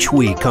 Each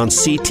week on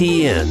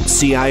CTN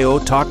CIO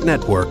Talk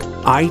Network,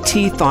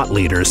 IT thought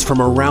leaders from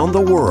around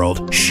the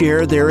world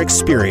share their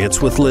experience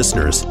with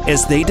listeners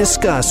as they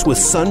discuss with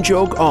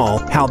Sanjog Aul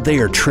how they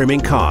are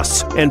trimming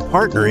costs and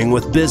partnering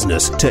with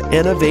business to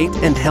innovate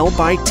and help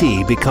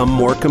IT become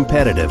more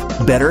competitive,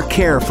 better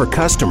care for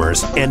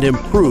customers, and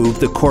improve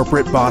the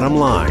corporate bottom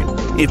line.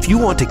 If you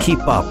want to keep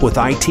up with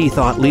IT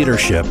thought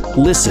leadership,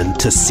 listen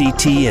to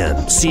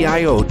CTN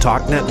CIO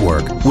Talk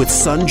Network with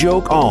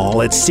Sanjog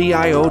Aul at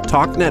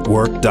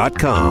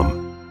CIOTalkNetwork.com.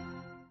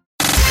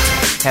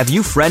 Have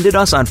you friended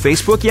us on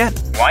Facebook yet?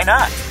 Why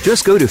not?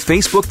 Just go to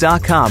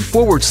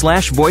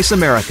facebook.com/Voice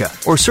America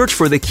or search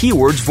for the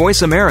keywords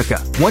Voice America.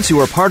 Once you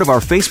are part of our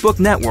Facebook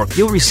network,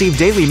 you'll receive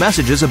daily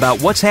messages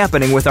about what's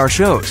happening with our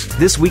shows,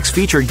 this week's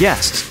featured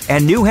guests,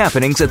 and new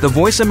happenings at the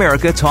Voice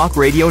America Talk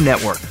Radio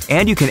Network.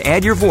 And you can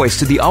add your voice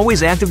to the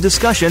always active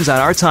discussions on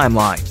our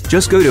timeline.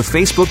 Just go to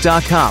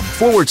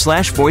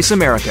facebook.com/Voice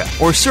America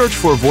or search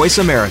for Voice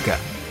America.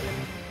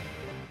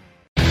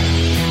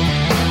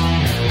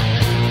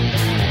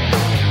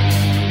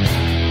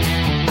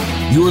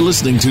 You're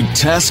listening to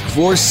Task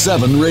Force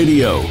 7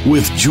 Radio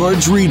with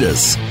George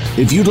Ritas.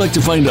 If you'd like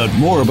to find out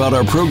more about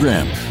our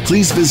program,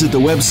 please visit the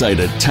website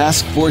at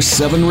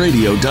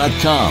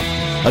taskforce7radio.com.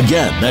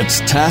 Again,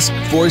 that's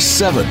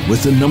taskforce7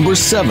 with the number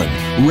 7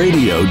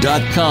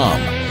 radio.com.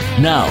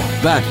 Now,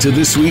 back to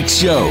this week's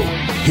show.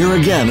 Here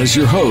again is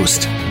your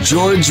host,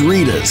 George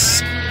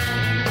Ritas.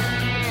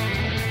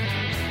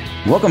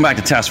 Welcome back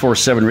to Task Force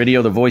 7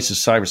 Radio, the voice of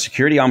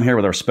cybersecurity. I'm here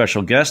with our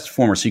special guest,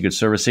 former Secret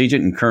Service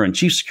agent and current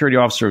Chief Security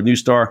Officer of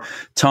Neustar,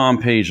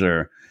 Tom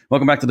Pagler.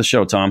 Welcome back to the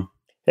show, Tom.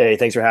 Hey,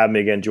 thanks for having me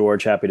again,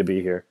 George. Happy to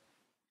be here.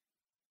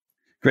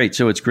 Great.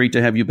 So it's great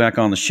to have you back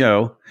on the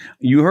show.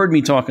 You heard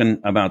me talking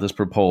about this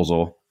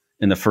proposal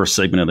in the first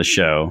segment of the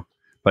show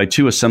by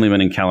two assemblymen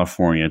in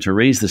California to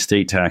raise the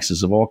state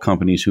taxes of all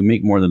companies who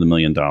make more than $1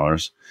 million.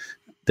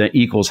 That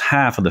equals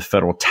half of the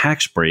federal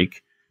tax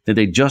break that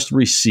they just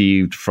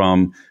received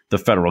from the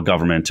federal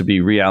government to be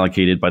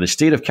reallocated by the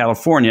state of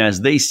California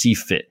as they see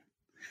fit.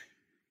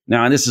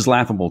 Now, this is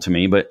laughable to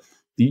me, but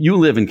you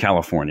live in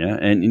California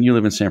and you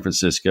live in San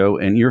Francisco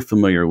and you're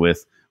familiar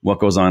with what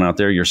goes on out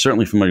there. You're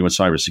certainly familiar with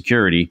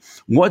cybersecurity.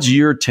 What's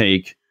your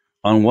take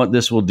on what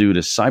this will do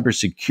to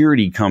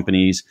cybersecurity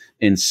companies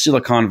in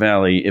Silicon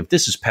Valley if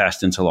this is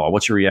passed into law?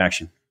 What's your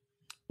reaction?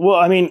 Well,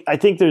 I mean, I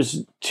think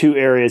there's two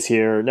areas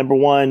here. Number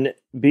one,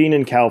 being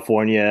in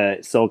California,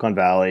 Silicon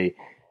Valley,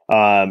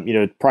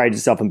 prides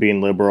itself on being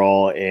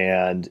liberal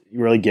and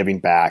really giving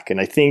back. And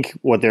I think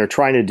what they're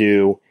trying to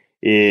do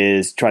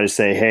is try to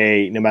say,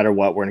 hey, no matter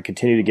what, we're going to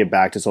continue to give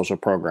back to social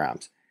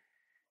programs.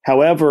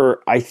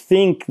 However, I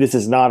think this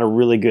is not a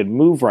really good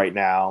move right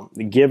now,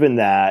 given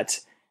that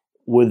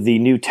with the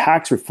new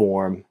tax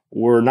reform,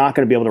 we're not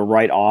going to be able to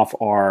write off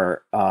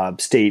our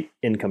state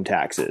income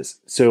taxes.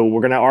 So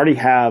we're going to already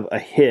have a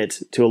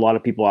hit to a lot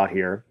of people out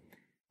here.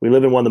 We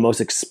live in one of the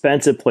most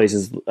expensive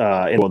places in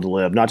the world to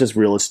live, not just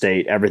real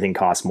estate. Everything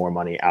costs more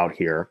money out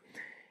here.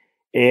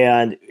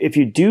 And if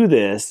you do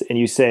this and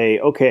you say,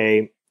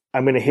 okay,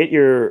 I'm going to hit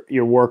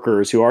your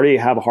workers who already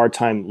have a hard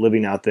time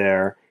living out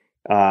there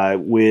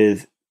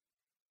with,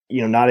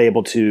 not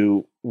able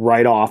to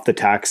write off the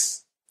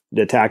taxes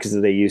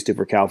that they used to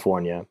for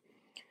California.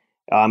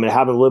 I'm going to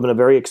have them live in a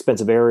very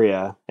expensive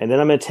area. And then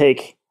I'm going to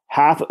take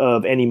half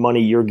of any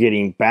money you're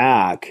getting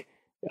back,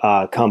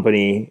 whatever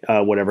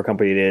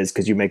company it is,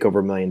 because you make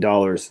over $1 million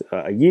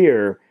a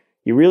year.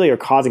 You really are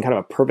causing kind of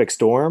a perfect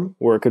storm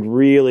where it could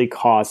really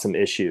cause some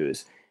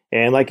issues.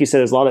 And like you said,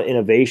 there's a lot of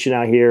innovation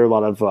out here, a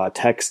lot of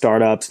tech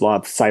startups, a lot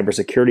of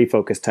cybersecurity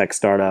focused tech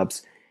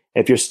startups.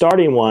 If you're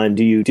starting one,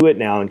 do you do it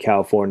now in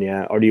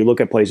California, or do you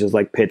look at places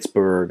like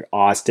Pittsburgh,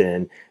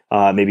 Austin,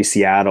 maybe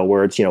Seattle,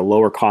 where it's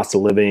lower cost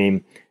of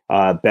living,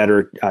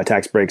 better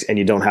tax breaks, and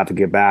you don't have to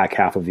give back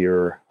half of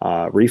your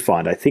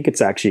refund? I think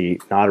it's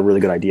actually not a really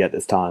good idea at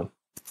this time.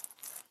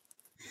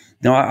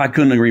 No, I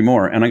couldn't agree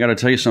more. And I got to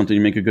tell you something,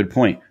 you make a good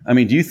point. I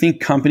mean, do you think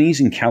companies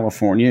in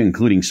California,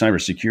 including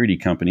cybersecurity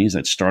companies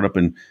that start up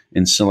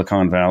in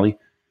Silicon Valley, do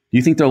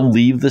you think they'll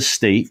leave the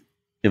state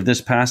if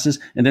this passes?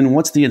 And then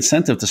what's the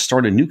incentive to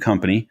start a new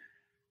company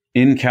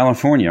in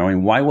California? I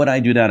mean, why would I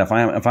do that? If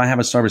I have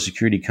a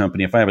cybersecurity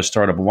company, if I have a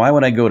startup, why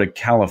would I go to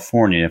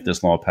California if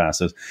this law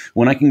passes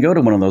when I can go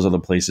to one of those other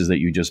places that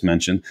you just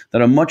mentioned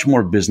that are much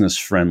more business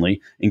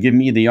friendly and give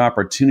me the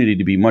opportunity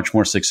to be much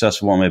more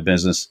successful in my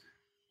business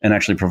and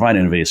actually provide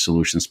innovative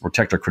solutions to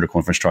protect our critical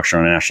infrastructure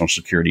and our national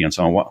security and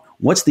so on?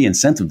 What's the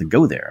incentive to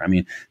go there? I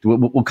mean,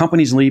 will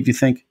companies leave, you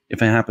think,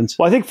 if it happens?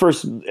 Well, I think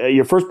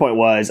your first point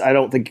was, I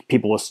don't think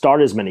people will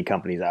start as many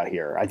companies out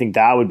here. I think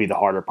that would be the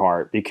harder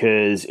part,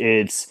 because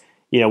it's,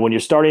 when you're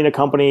starting a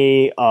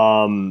company,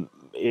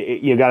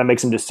 you got to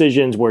make some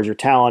decisions. Where's your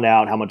talent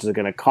out? How much is it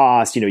going to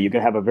cost? You're going to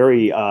have a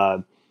very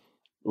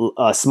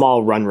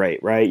small run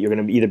rate, right? You're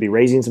going to either be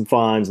raising some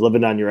funds,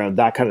 living on your own,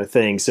 that kind of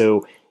thing.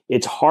 So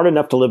it's hard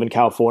enough to live in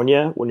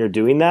California when you're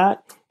doing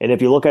that. And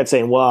if you look at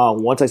saying, well,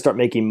 once I start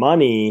making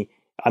money,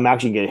 I'm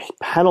actually getting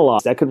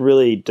penalized, that could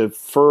really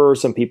defer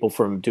some people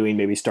from doing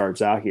maybe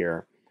startups out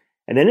here.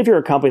 And then if you're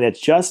a company that's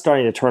just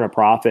starting to turn a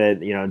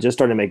profit, just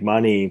starting to make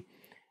money,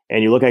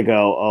 and you look at it and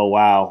go, oh,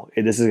 wow,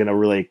 this is going to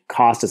really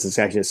cost us, it's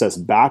actually set us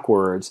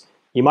backwards,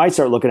 you might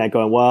start looking at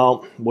going,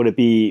 well, would it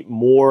be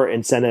more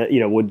incentive,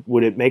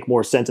 would it make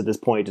more sense at this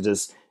point to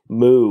just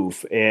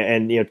move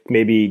and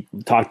maybe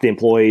talk to the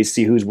employees,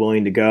 see who's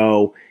willing to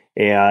go,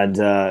 and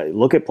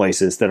look at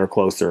places that are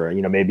closer.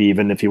 Maybe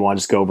even if you want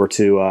to just go over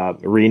to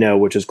Reno,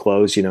 which is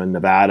close, in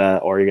Nevada,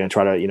 or you're going to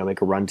try to,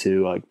 make a run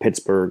to like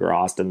Pittsburgh or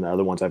Austin, the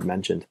other ones I've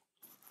mentioned.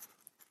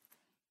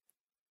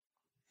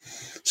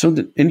 So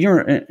in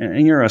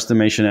your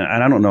estimation,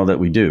 and I don't know that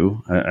we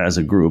do as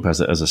a group, as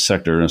a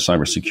sector,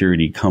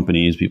 cybersecurity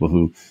companies, people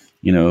who,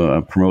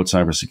 promote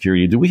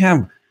cybersecurity, do we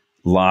have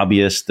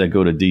lobbyists that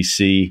go to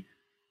DC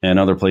and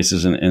other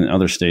places in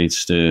other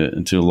states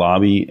to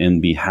lobby on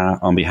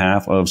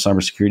behalf of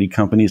cybersecurity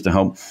companies to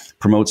help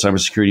promote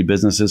cybersecurity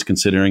businesses,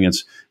 considering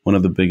it's one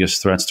of the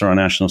biggest threats to our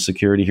national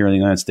security here in the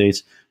United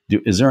States?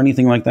 Is there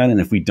anything like that?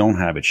 And if we don't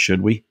have it,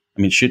 should we?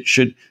 I mean,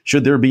 should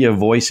there be a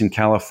voice in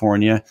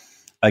California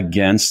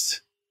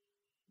against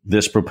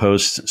this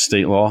proposed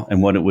state law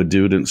and what it would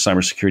do to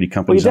cybersecurity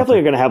companies? Well, you definitely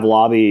are going to have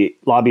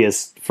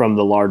lobbyists from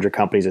the larger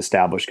companies,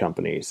 established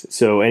companies.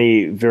 So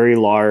any very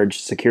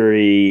large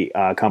security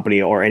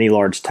company or any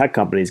large tech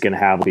company is going to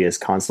have lobbyists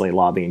constantly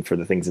lobbying for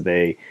the things that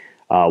they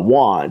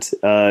want.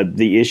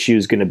 The issue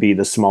is going to be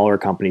the smaller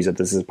companies that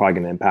this is probably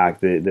going to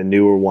impact, the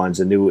newer ones,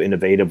 the new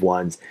innovative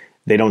ones.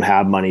 They don't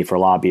have money for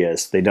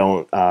lobbyists. They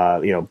don't,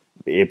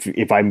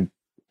 if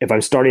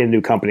I'm starting a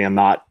new company, I'm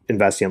not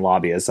investing in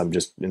lobbyists. I'm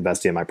just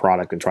investing in my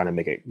product and trying to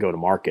make it go to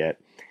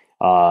market.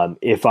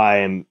 If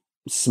I'm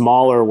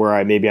smaller, where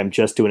I'm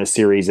just doing a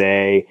Series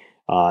A,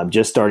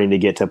 just starting to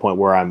get to a point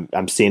where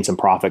I'm seeing some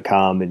profit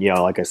come, and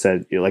like I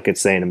said, like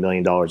it's saying $1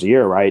 million a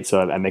year, right? So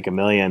I make $1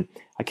 million.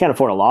 I can't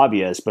afford a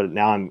lobbyist, but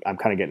now I'm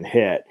kind of getting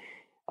hit.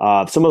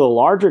 Some of the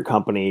larger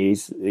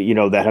companies,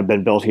 that have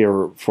been built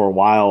here for a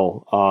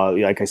while,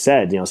 like I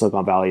said,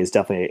 Silicon Valley is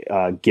definitely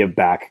a give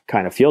back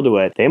kind of feel to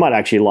it. They might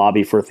actually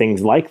lobby for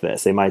things like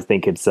this. They might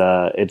think it's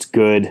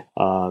good,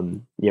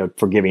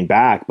 for giving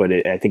back, but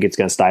I think it's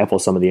going to stifle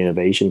some of the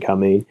innovation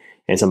coming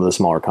in some of the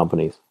smaller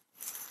companies.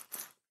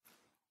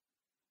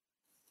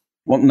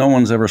 Well, no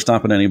one's ever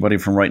stopping anybody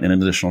from writing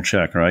an additional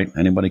check, right?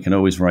 Anybody can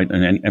always write.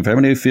 And if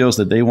anybody feels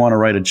that they want to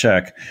write a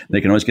check, they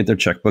can always get their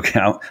checkbook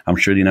out. I'm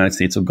sure the United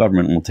States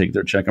government will take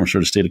their check. I'm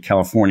sure the state of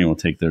California will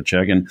take their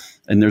check. And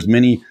there's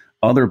many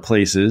other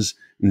places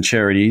and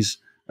charities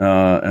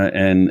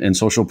and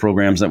social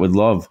programs that would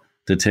love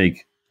to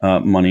take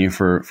money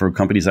for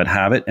companies that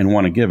have it and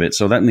want to give it.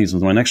 So that leads to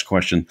my next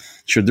question.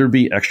 Should there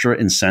be extra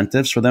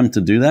incentives for them to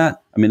do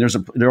that? I mean,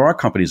 there are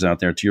companies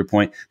out there, to your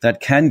point,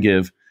 that can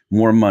give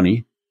more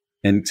money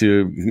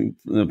into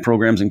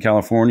programs in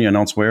California and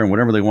elsewhere and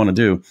whatever they want to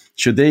do.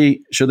 Should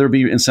there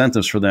be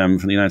incentives for them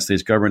from the United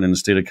States government and the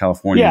state of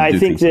California? Yeah, I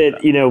think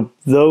that,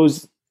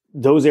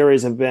 those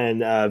areas have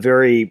been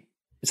very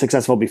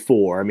successful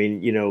before. I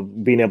mean,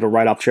 being able to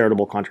write off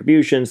charitable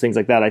contributions, things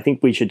like that. I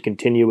think we should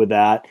continue with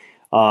that.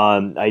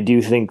 I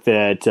do think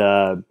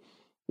that,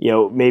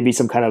 maybe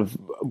some kind of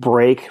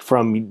break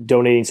from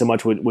donating so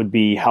much would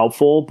be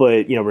helpful,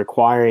 but,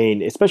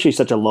 requiring, especially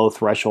such a low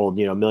threshold,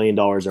 $1 million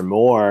or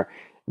more,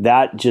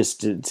 that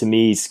just, to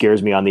me,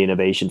 scares me on the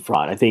innovation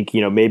front. I think,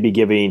 maybe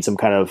giving some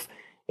kind of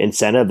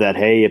incentive that,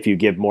 hey, if you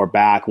give more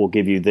back, we'll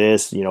give you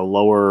this,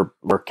 lower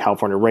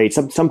California rate,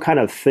 some kind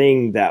of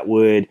thing that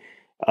would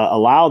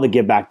allow the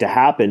give back to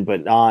happen,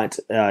 but not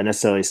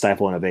necessarily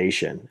stifle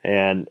innovation.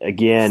 And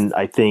again,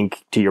 I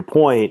think to your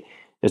point,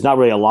 there's not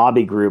really a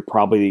lobby group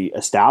probably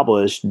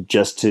established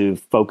just to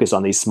focus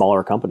on these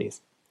smaller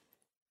companies.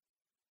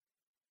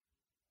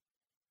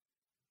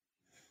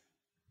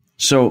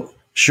 So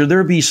should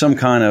there be some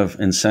kind of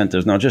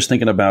incentives? Now, just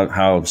thinking about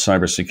how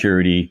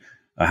cybersecurity,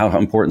 how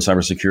important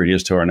cybersecurity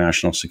is to our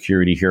national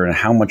security here and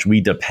how much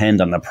we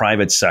depend on the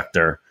private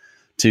sector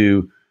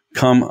to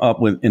come up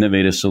with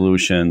innovative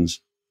solutions,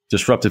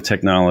 disruptive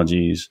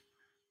technologies,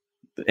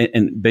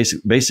 and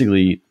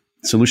basically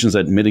solutions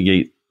that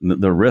mitigate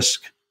the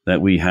risk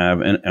that we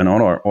have and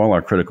all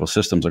our critical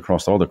systems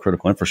across all the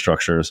critical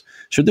infrastructures.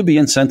 Should there be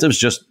incentives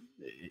just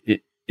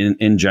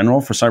in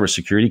general for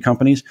cybersecurity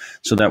companies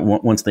so that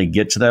once they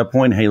get to that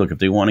point, hey, look, if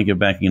they want to give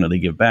back, they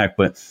give back.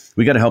 But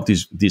we got to help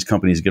these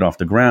companies get off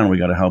the ground. We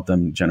got to help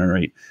them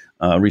generate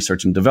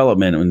research and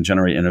development and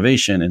generate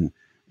innovation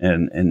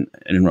and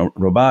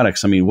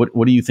robotics. I mean, what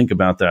do you think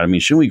about that? I mean,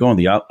 should we go in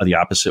the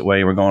opposite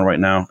way we're going right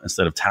now?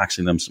 Instead of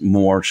taxing them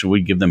more, should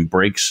we give them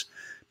breaks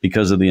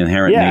because of the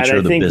inherent nature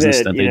of the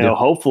business that they do?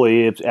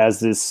 Hopefully, as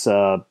this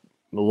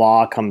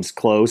law comes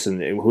close, and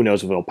who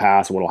knows if it'll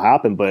pass or what will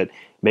happen, but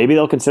maybe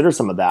they'll consider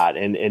some of that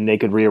and they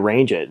could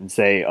rearrange it and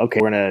say, okay,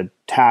 we're going to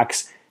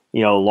tax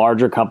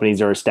larger companies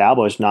that are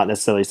established, not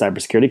necessarily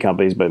cybersecurity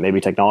companies, but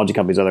maybe technology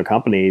companies, other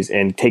companies,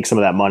 and take some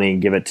of that money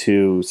and give it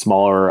to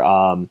smaller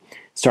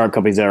startup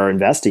companies that are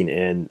investing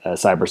in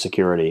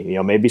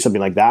cybersecurity. Maybe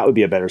something like that would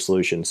be a better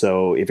solution.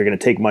 So if you're going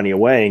to take money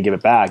away and give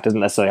it back, it doesn't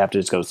necessarily have to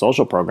just go to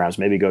social programs.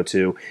 Maybe go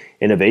to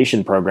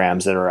innovation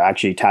programs that are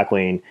actually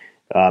tackling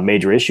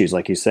major issues,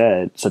 like you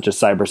said, such as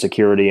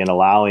cybersecurity and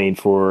allowing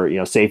for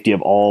safety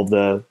of all of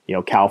the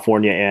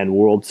California and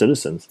world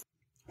citizens.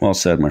 Well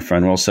said, my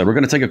friend. Well said. We're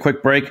going to take a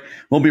quick break.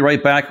 We'll be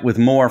right back with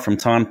more from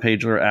Tom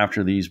Pageler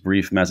after these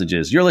brief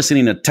messages. You're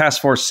listening to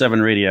Task Force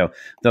 7 Radio,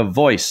 the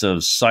voice of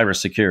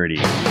cybersecurity.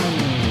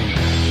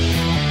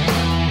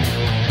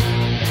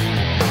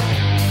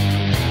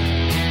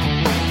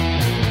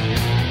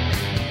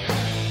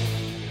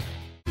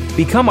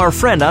 Become our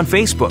friend on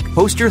Facebook.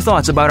 Post your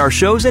thoughts about our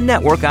shows and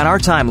network on our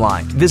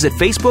timeline. Visit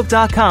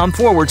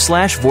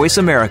Facebook.com/Voice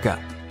America.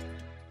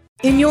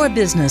 In your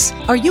business,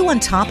 are you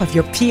on top of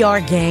your PR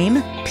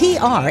game?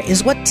 PR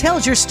is what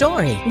tells your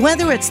story.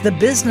 Whether it's the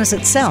business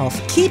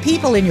itself, key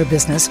people in your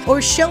business,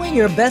 or showing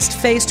your best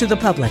face to the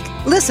public.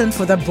 Listen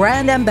for the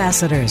brand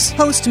ambassadors.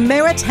 Host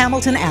Merritt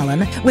Hamilton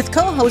Allen with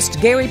co-host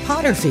Gary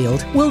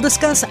Potterfield will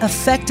discuss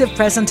effective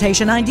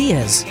presentation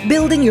ideas,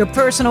 building your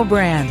personal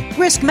brand,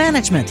 risk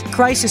management,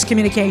 crisis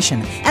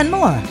communication, and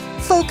more.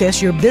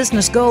 Focus your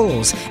business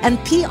goals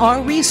and PR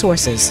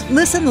resources.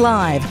 Listen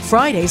live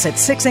Fridays at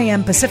 6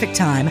 a.m. Pacific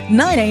Time,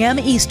 9 a.m.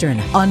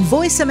 Eastern on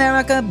Voice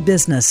America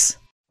Business.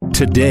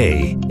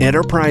 Today,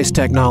 enterprise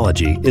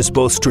technology is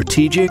both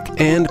strategic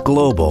and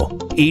global.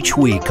 Each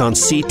week on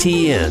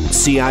CTN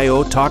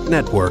CIO Talk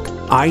Network,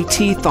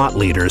 IT thought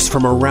leaders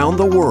from around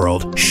the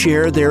world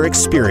share their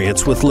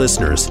experience with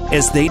listeners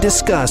as they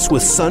discuss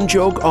with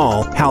Sanjog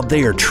Aul how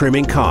they are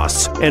trimming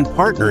costs and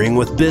partnering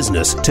with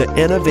business to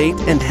innovate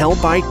and help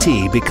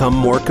IT become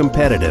more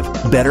competitive,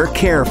 better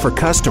care for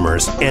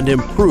customers, and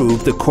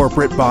improve the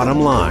corporate bottom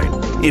line.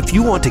 If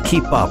you want to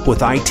keep up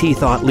with IT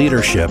thought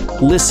leadership,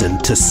 listen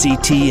to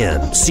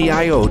CTN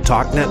CIO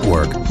Talk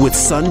Network with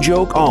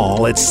Sanjog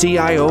Aul at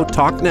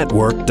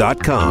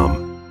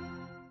CIOTalkNetwork.com.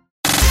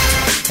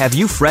 Have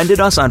you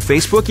friended us on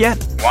Facebook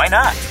yet? Why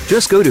not?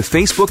 Just go to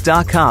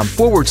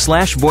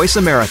Facebook.com/Voice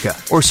America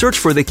or search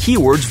for the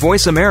keywords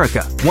Voice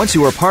America. Once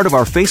you are part of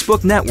our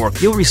Facebook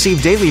network, you'll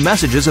receive daily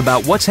messages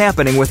about what's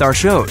happening with our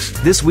shows,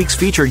 this week's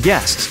featured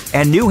guests,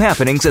 and new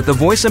happenings at the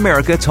Voice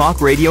America Talk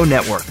Radio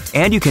Network.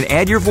 And you can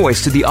add your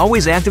voice to the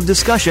always active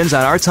discussions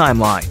on our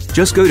timeline.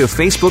 Just go to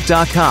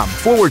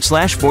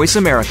Facebook.com/Voice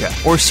America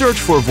or search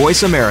for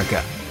Voice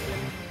America.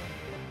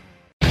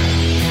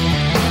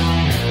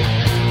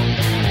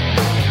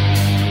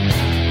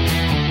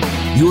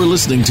 You're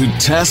listening to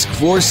Task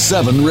Force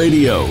 7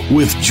 Radio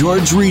with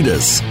George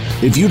Ritas.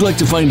 If you'd like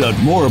to find out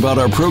more about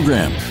our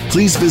program,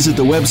 please visit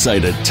the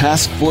website at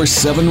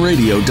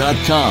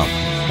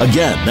taskforce7radio.com.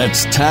 Again,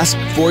 that's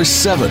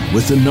taskforce7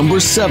 with the number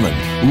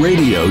 7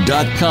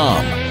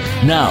 radio.com.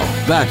 Now,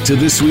 back to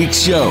this week's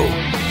show.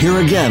 Here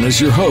again is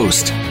your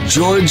host,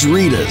 George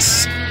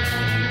Ritas.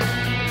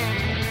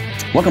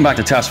 Welcome back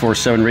to Task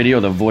Force 7 Radio,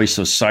 the voice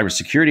of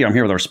cybersecurity. I'm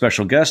here with our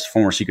special guest,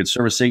 former Secret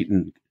Service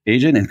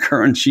agent and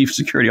current Chief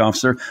Security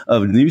Officer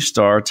of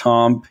Neustar,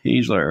 Tom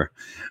Pagler.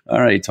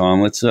 All right,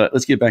 Tom, let's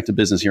get back to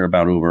business here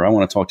about Uber. I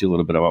want to talk to you a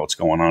little bit about what's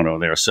going on over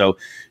there. So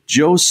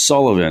Joe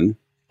Sullivan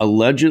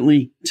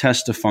allegedly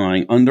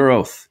testifying under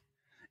oath,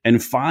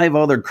 and 5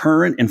 other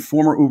current and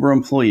former Uber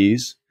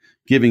employees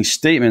giving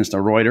statements to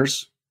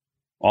Reuters,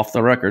 off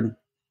the record,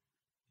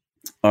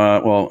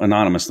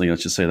 anonymously,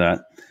 let's just say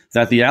that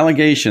the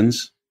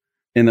allegations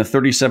in the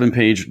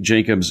 37-page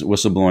Jacobs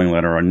whistleblowing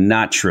letter are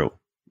not true.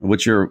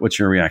 What's your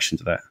reaction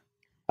to that?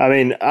 I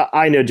mean,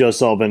 I know Joe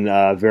Sullivan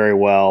very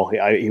well.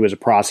 He was a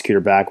prosecutor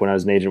back when I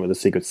was an agent with the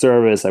Secret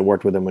Service. I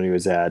worked with him when he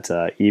was at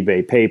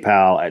eBay,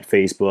 PayPal, at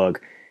Facebook.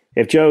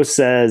 If Joe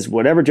says,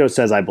 whatever Joe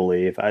says, I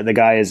believe. The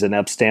guy is an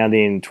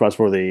upstanding,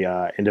 trustworthy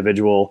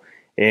individual.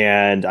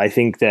 And I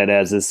think that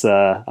as this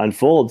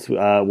unfolds, we're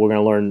going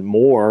to learn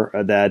more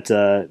that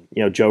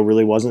Joe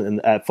really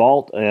wasn't at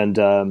fault. And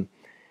I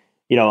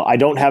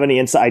don't have any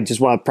insight. I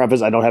just want to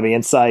preface: I don't have any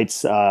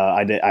insights.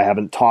 I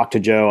haven't talked to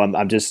Joe.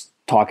 I'm just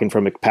talking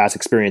from a past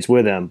experience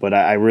with him. But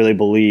I really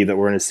believe that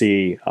we're going to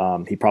see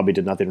he probably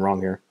did nothing wrong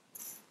here.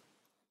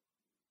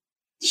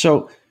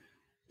 So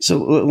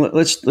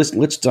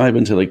let's dive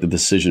into like the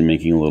decision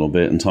making a little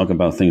bit and talk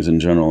about things in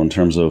general in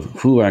terms of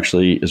who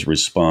actually is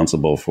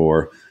responsible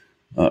for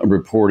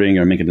reporting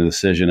or making a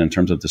decision in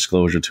terms of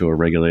disclosure to a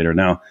regulator.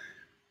 Now,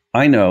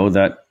 I know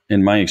that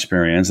in my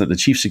experience that the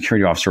chief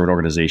security officer of an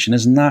organization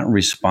is not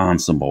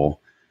responsible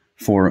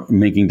for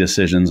making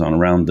decisions on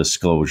around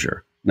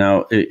disclosure.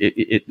 Now,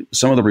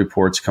 some of the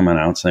reports coming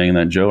out saying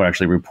that Joe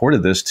actually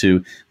reported this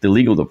to the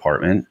legal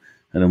department,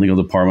 and the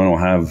legal department will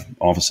have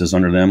offices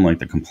under them like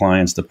the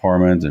compliance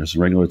department. There's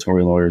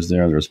regulatory lawyers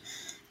there. There's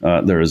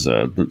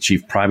the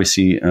chief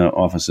privacy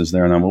offices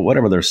there. Now,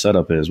 whatever their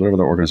setup is, whatever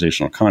their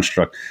organizational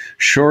construct,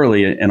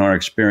 surely in our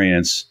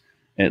experience,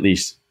 at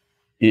least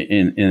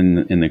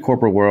in the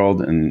corporate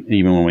world, and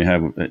even when we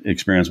have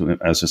experience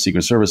as a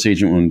Secret Service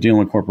agent when dealing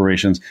with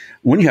corporations,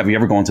 have you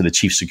ever gone to the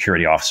chief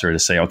security officer to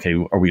say, okay,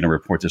 are we going to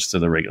report this to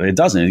the regulator? It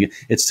doesn't.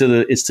 It's to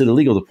the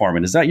legal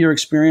department. Is that your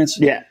experience?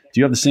 Yeah. Do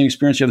you have the same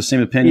experience? Do you have the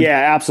same opinion?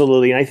 Yeah,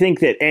 absolutely. And I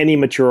think that any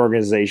mature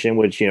organization,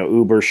 which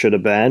Uber should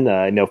have been,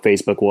 I know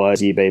Facebook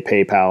was, eBay,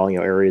 PayPal,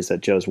 areas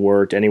that Joe's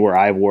worked, anywhere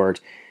I've worked,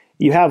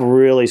 you have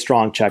really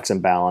strong checks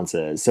and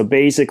balances. So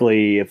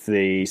basically, if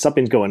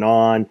something's going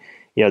on,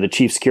 the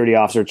chief security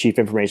officer, chief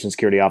information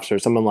security officer,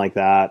 someone like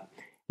that,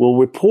 will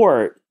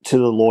report to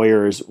the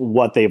lawyers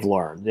what they've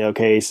learned.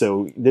 Okay,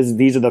 so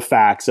these are the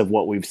facts of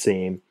what we've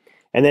seen.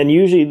 And then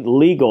usually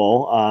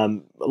legal,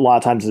 a lot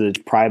of times the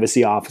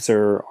privacy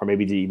officer or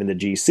maybe even the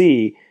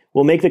GC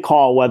will make the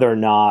call whether or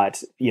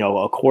not,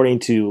 according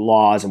to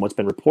laws and what's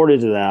been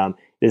reported to them,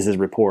 this is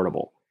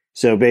reportable.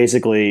 So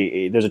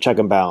basically, there's a check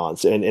and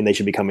balance, and they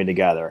should be coming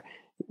together.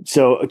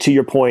 So to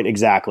your point,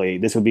 exactly,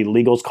 this would be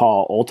legal's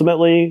call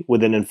ultimately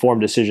with an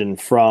informed decision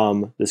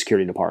from the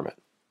security department.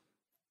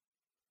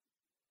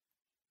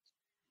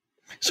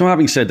 So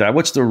having said that,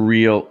 what's the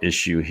real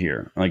issue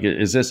here?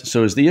 Is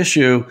the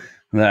issue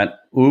that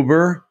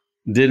Uber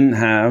didn't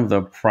have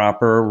the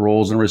proper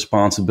roles and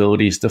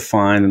responsibilities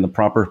defined and the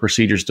proper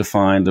procedures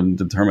defined to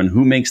determine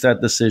who makes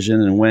that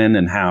decision and when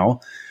and how?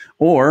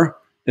 Or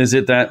is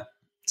it that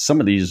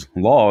some of these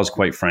laws,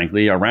 quite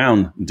frankly,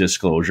 around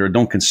disclosure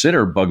don't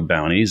consider bug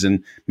bounties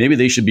and maybe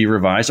they should be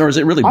revised? Or is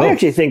it really both? I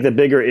actually think the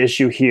bigger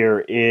issue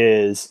here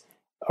is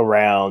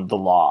around the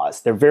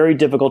laws. They're very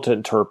difficult to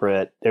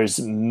interpret. There's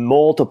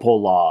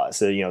multiple laws.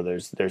 So,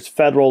 there's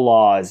federal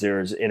laws,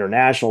 there's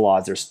international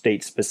laws, there's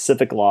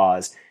state-specific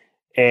laws.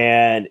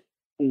 And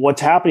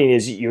what's happening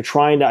is you're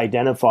trying to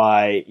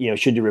identify,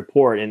 should you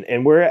report?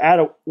 And we're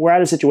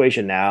at a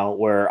situation now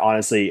where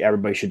honestly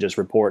everybody should just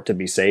report to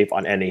be safe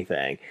on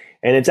anything.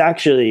 And it's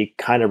actually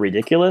kind of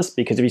ridiculous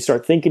because if you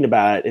start thinking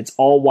about it, it's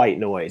all white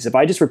noise. If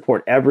I just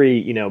report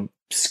every,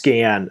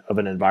 scan of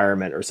an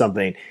environment or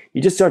something,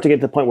 you just start to get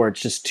to the point where it's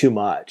just too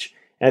much.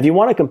 And if you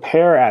want to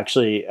compare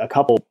actually a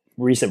couple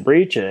recent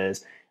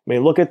breaches,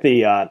 look at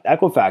the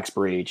Equifax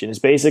breach. And it's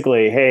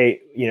basically, hey,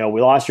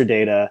 we lost your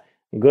data.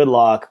 Good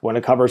luck. We're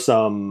going to cover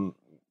some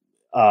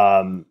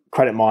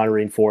credit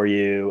monitoring for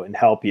you and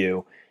help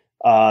you,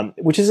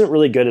 which isn't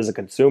really good as a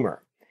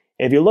consumer.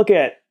 If you look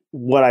at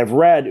what I've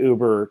read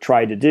Uber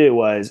tried to do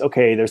was,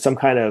 okay, there's some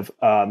kind of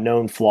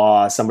known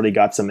flaw. Somebody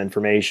got some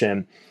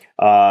information.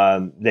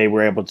 They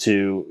were able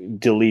to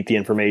delete the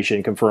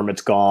information, confirm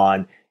it's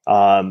gone.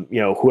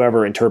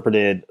 Whoever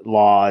interpreted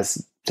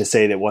laws to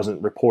say that it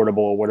wasn't reportable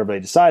or whatever they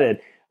decided,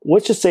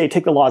 let's just say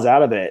take the laws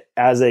out of it.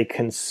 As a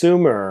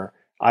consumer,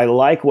 I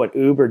like what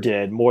Uber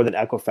did more than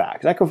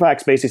Equifax.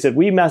 Equifax basically said,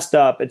 we messed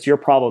up. It's your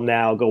problem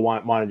now. Go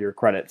monitor your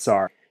credit.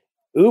 Sorry.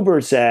 Uber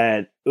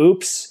said,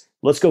 oops,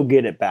 let's go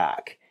get it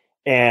back.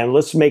 And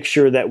let's make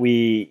sure that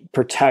we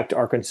protect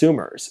our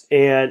consumers.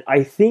 And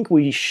I think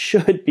we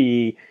should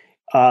be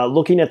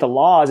looking at the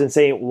laws and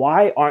saying,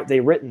 why aren't they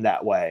written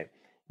that way?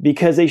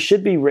 Because they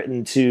should be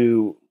written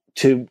to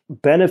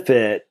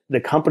benefit the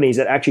companies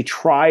that actually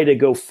try to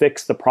go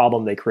fix the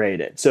problem they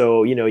created.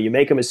 So, you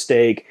make a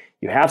mistake,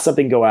 you have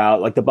something go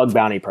out, like the bug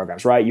bounty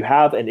programs, right? You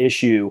have an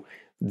issue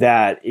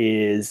that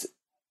is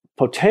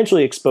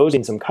potentially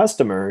exposing some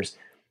customers,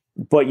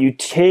 but you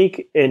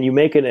take and you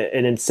make an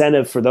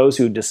incentive for those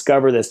who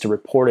discover this to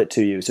report it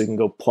to you so you can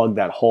go plug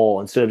that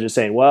hole instead of just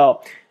saying,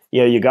 well,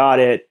 you got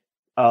it.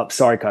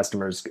 Sorry,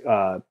 customers.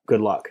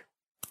 Good luck.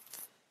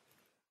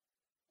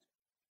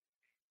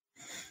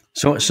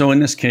 So in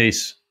this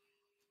case,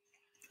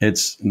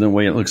 it's the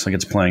way it looks like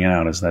it's playing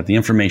out is that the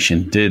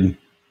information did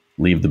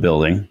leave the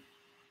building,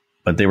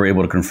 but they were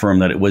able to confirm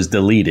that it was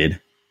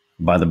deleted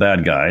by the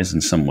bad guys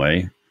in some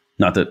way.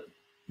 Not that,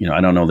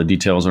 I don't know the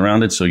details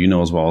around it. So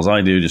as well as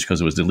I do, just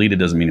because it was deleted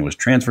doesn't mean it was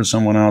transferred to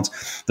someone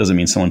else. Doesn't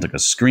mean someone took a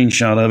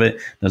screenshot of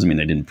it. Doesn't mean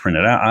they didn't print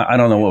it out. I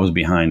don't know what was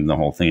behind the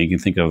whole thing. You can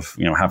think of,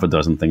 half a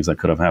dozen things that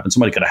could have happened.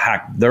 Somebody could have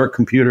hacked their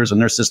computers and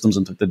their systems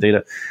and took the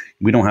data.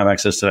 We don't have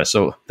access to that.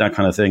 So that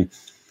kind of thing.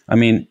 I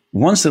mean,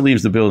 once it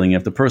leaves the building,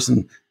 if the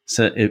person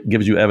said it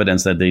gives you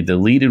evidence that they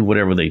deleted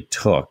whatever they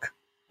took,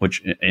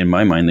 which in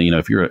my mind,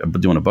 if you're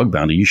doing a bug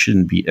bounty, you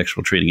shouldn't be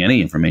exfiltrating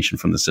any information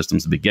from the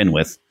systems to begin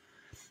with.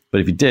 But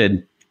if you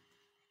did,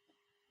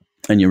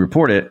 and you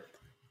report it,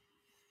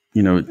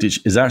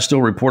 is that still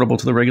reportable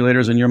to the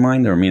regulators in your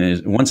mind? Or,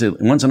 once an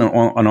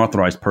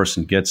unauthorized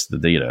person gets the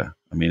data,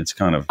 it's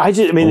kind of.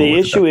 The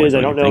issue is I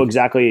don't know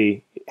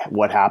exactly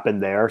what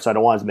happened there, so I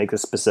don't want to make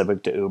this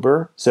specific to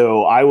Uber.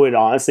 So I would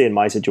honestly, in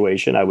my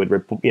situation, I would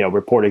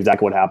report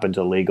exactly what happened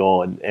to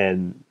legal,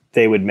 and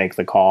they would make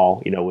the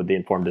call, with the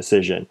informed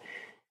decision.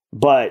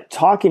 But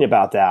talking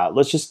about that,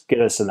 let's just get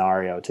a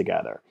scenario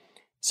together.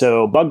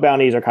 So bug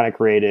bounties are kind of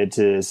created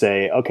to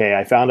say, okay,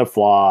 I found a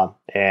flaw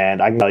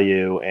and I can tell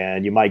you,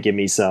 and you might give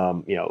me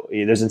some,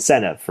 there's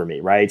incentive for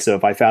me, right? So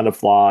if I found a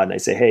flaw and I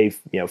say, hey,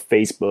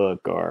 Facebook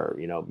or,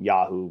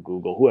 Yahoo,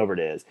 Google, whoever it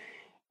is,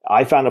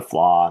 I found a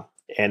flaw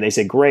and they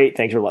say, great,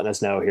 thanks for letting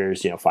us know.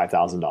 Here's,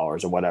 $5,000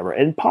 or whatever.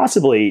 And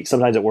possibly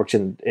sometimes it works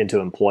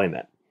into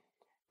employment.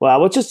 Well,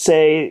 let's just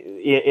say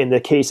in the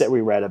case that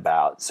we read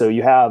about, so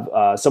you have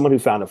someone who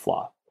found a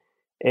flaw,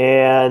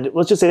 and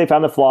let's just say they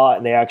found a flaw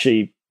and they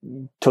actually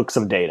took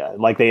some data,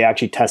 like they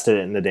actually tested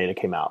it and the data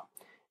came out.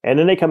 And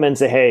then they come in and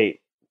say,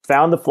 hey,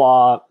 found the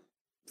flaw,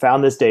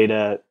 found this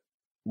data,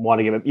 want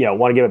to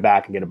give it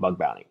back and get a bug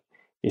bounty.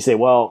 You say,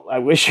 well, I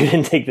wish you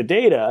didn't take the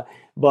data,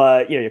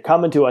 but you're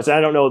coming to us. And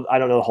I don't know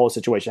the whole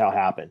situation, how it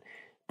happened.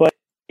 But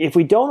if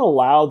we don't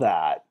allow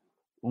that,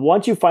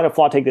 once you find a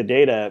flaw, take the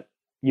data,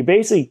 you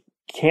basically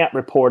can't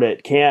report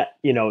it,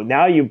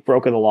 now you've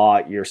broken the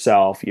law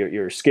yourself,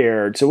 you're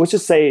scared. So let's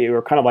just say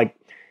you're kind of like,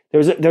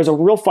 there's a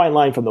real fine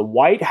line from the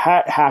white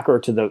hat hacker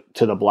to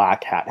the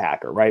black hat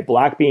hacker, right?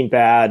 Black being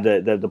bad,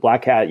 the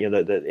black hat,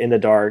 the in the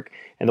dark,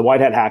 and the white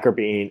hat hacker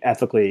being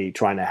ethically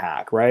trying to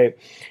hack, right?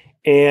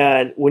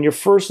 And when you're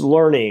first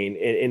learning,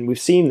 and we've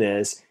seen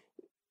this,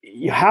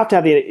 you have to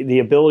have the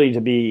ability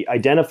to be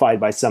identified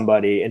by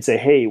somebody and say,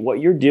 hey,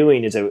 what you're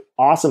doing is an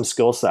awesome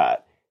skill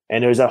set.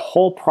 And there's a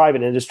whole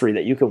private industry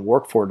that you can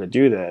work for to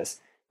do this.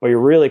 But you're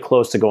really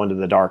close to going to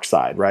the dark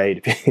side,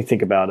 right? If you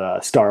think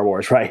about Star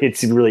Wars, right?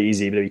 It's really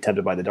easy to be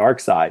tempted by the dark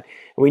side.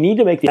 And we need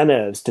to make the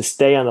incentives to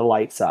stay on the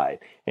light side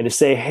and to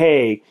say,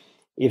 hey,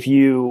 if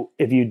you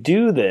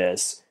do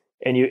this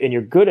and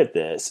you're good at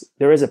this,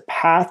 there is a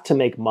path to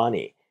make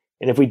money.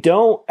 And if we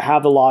don't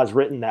have the laws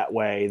written that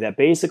way, that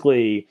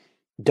basically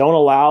don't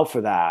allow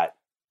for that,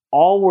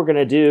 all we're going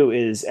to do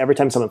is every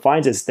time someone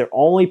finds this, their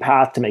only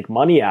path to make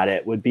money at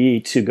it would be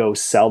to go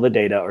sell the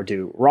data or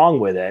do wrong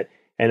with it.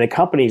 And the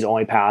company's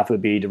only path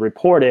would be to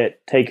report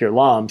it, take your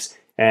lumps,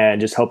 and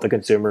just hope the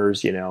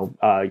consumers,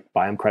 buy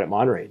them credit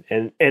monitoring.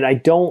 And I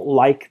don't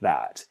like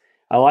that.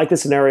 I like the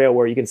scenario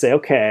where you can say,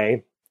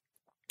 okay,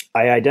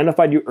 I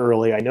identified you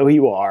early. I know who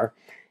you are.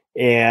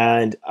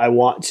 And I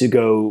want to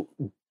go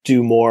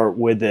do more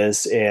with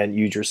this and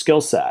use your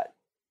skill set.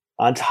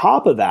 On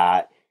top of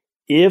that,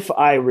 if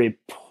I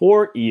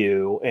report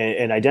you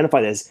and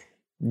identify this,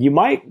 you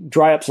might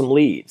dry up some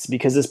leads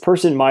because this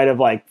person might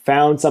have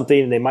found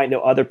something and they might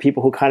know other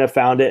people who kind of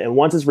found it. And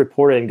once it's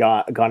reported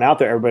and gone out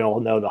there, everybody will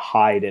know to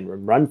hide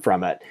and run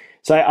from it.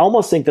 So I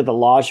almost think that the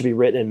law should be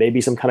written and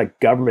maybe some kind of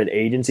government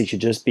agency should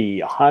just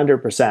be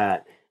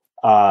 100%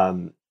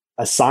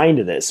 assigned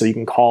to this. So you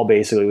can call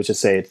basically, let's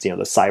just say it's, the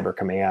cyber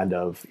command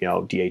of,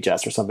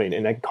 DHS or something.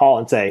 And they can call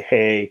and say,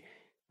 hey,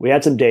 we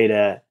had some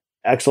data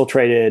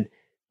exfiltrated.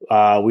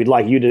 We'd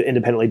like you to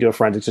independently do a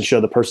forensics to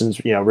show the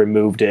person's,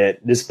 removed it.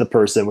 This is the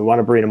person. We want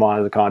to bring them on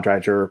as a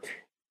contractor,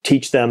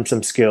 teach them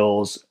some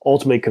skills,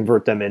 ultimately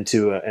convert them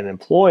into an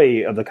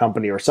employee of the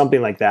company or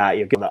something like that.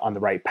 You get them on the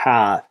right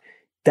path.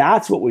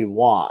 That's what we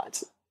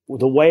want.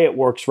 the way it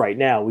works right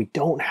now, we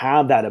don't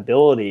have that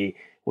ability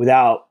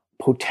without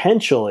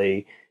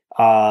potentially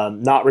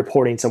not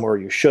reporting somewhere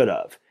you should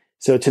have.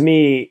 So to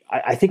me,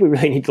 I think we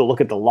really need to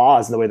look at the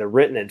laws and the way they're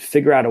written and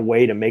figure out a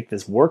way to make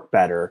this work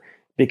better,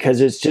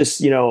 because it's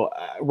just,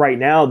 right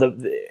now,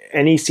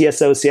 any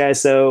CSO,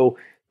 CISO,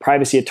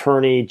 privacy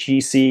attorney,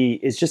 GC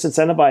is just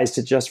incentivized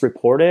to just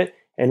report it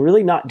and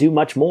really not do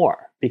much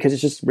more, because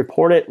it's just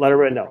report it, let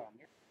everyone know.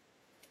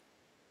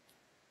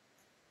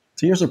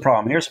 So here's the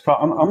problem.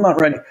 I'm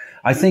not ready.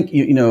 I think,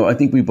 I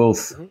think we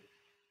both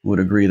would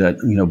agree that,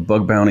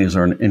 bug bounties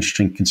are an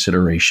interesting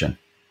consideration.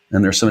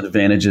 And there's some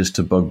advantages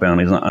to bug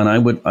bounties, and I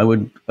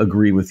would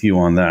agree with you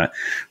on that.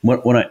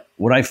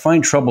 What I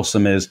find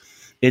troublesome is,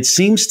 it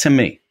seems to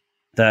me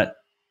that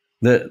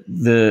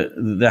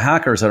the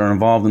hackers that are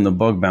involved in the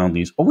bug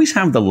bounties always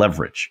have the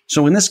leverage.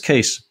 So in this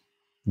case,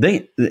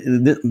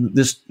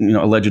 this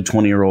alleged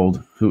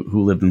 20-year-old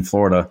who lived in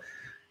Florida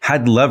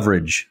had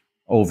leverage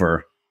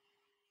over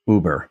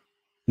Uber,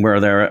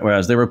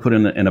 whereas they were put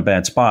in a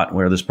bad spot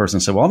where this person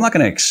said, "Well, I'm not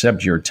going to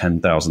accept your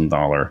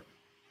 $10,000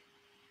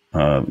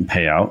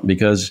 payout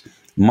because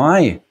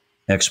my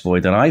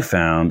exploit that I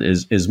found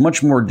is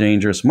much more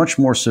dangerous, much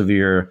more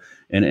severe,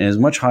 and is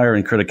much higher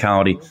in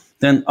criticality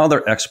than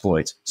other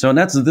exploits." So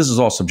this is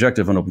all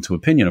subjective and open to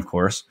opinion, of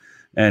course,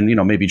 and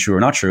maybe true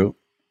or not true.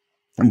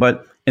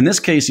 But in this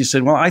case, he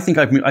said, "Well, I think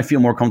I feel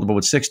more comfortable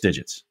with 6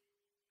 digits,"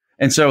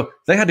 and so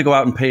they had to go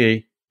out and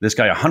pay this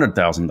guy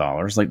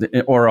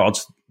 $100,000, or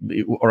else,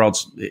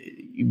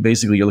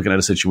 basically you're looking at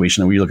a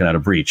situation where you're looking at a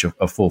breach,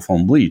 a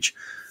full-blown breach.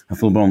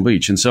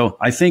 And so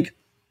I think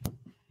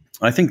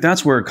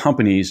that's where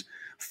companies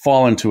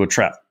fall into a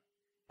trap.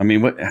 I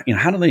mean,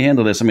 how do they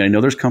handle this? I mean, I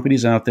know there's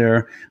companies out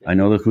there. I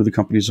know who the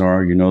companies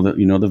are.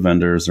 The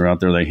vendors. They're out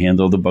there. They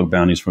handle the bug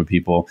bounties for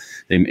people.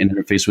 They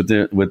interface with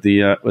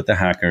the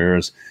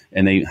hackers,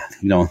 and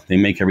they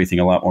make everything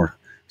a lot more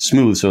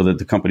smooth so that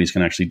the companies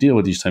can actually deal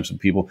with these types of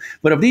people.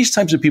 But if these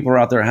types of people are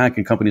out there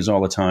hacking companies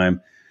all the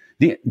time,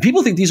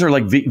 people think these are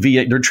like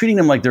V8. They're treating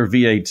them like they're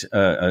V8,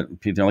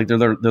 like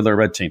they're their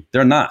red team.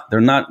 They're not.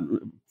 They're not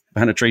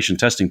penetration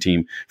testing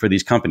team for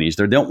these companies.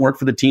 They don't work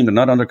for the team. They're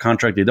not under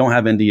contract. They don't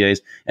have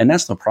NDAs, and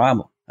that's the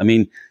problem. I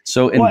mean,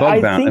 so in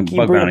bug bounties,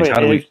 how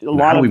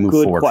do we move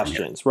forward?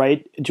 Questions,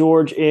 right,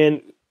 George?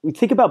 And we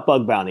think about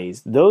bug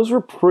bounties. Those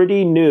were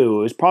pretty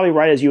new. It was probably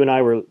right as you and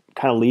I were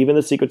kind of leaving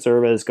the Secret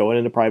Service, going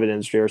into private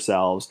industry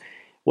ourselves,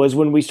 was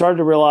when we started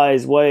to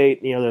realize,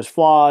 wait, there's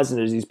flaws, and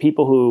there's these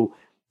people who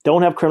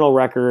don't have criminal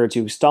records,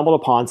 who stumbled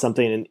upon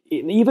something. And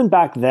even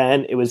back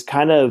then, it was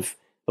kind of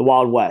the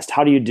Wild West.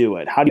 How do you do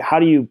it? How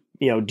do you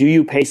do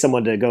you pay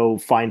someone to go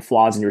find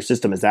flaws in your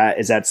system? Is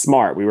that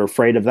smart? We were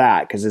afraid of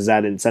that, because is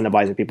that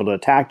incentivizing people to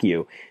attack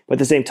you? But at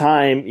the same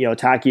time,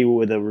 attack you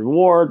with a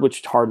reward,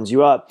 which hardens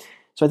you up.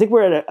 So I think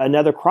we're at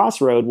another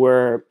crossroad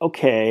where,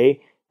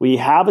 okay, we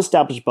have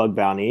established bug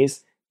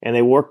bounties and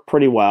they work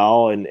pretty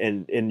well,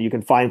 and you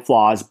can find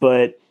flaws,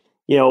 but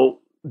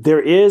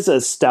there is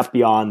a step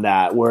beyond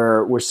that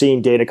where we're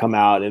seeing data come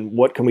out, and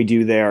what can we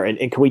do there?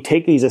 And can we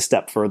take these a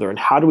step further? And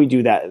how do we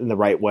do that in the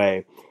right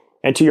way?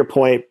 And to your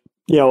point,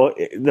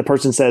 the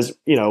person says,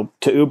 to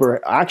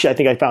Uber, actually, I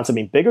think I found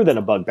something bigger than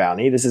a bug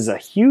bounty. This is a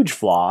huge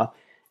flaw.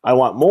 I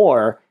want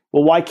more.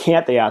 Well, why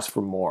can't they ask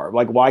for more?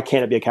 Like, why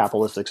can't it be a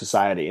capitalistic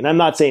society? And I'm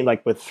not saying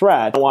like with threat,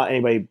 I don't want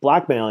anybody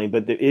blackmailing,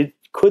 but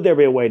could there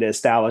be a way to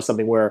establish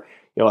something where,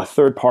 a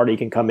third party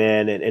can come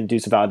in and do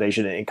some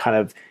validation and kind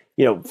of,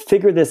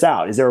 figure this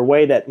out? Is there a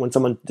way that when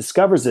someone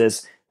discovers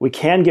this, we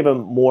can give them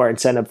more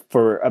incentive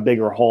for a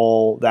bigger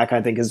hole, that kind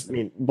of thing? Because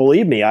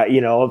believe me,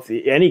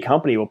 if any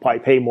company will probably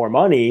pay more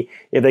money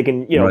if they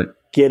can, right,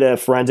 get a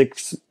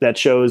forensics that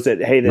shows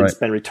that, hey, that's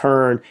been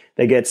returned.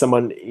 They get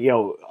someone,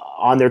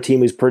 on their team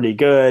who's pretty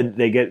good.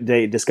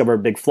 They discover a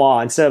big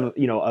flaw instead of,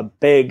 a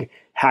big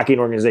hacking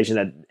organization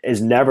that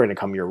is never going to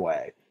come your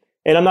way.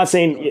 And I'm not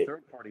saying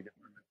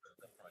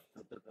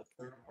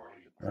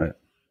right.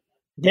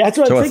 Yeah, that's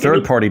what I'm thinking. So a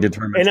third party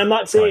determines. And I'm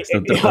not saying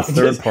a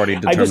third party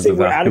determines. I just think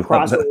we're at a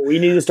crossroads. We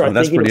need to start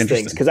thinking of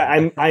things, because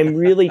I'm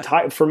really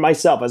tired for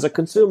myself as a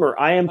consumer.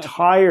 I am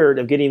tired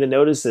of getting the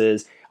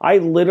notices. I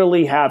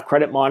literally have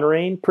credit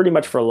monitoring pretty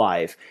much for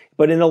life.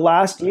 But in the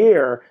last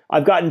year,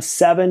 I've gotten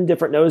 7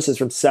 different notices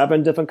from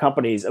 7 different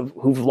companies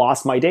who've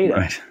lost my data.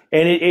 Right.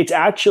 And it's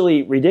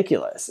actually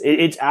ridiculous.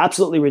 It's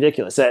absolutely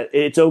ridiculous that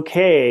it's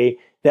okay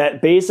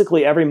that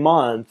basically every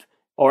month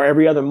or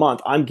every other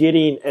month, I'm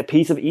getting a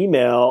piece of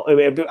email,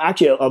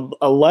 actually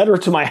a letter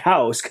to my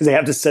house, because they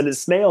have to send a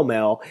snail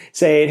mail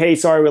saying, hey,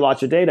 sorry, we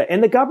lost your data.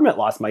 And the government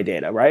lost my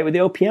data, right? With the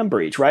OPM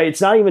breach, right?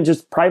 It's not even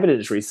just private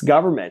industry, it's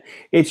government.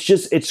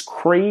 It's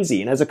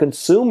crazy. And as a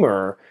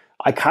consumer,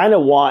 I kind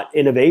of want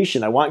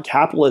innovation. I want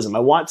capitalism. I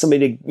want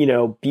somebody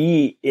to,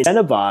 be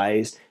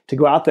incentivized to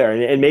go out there.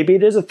 And maybe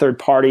it is a third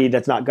party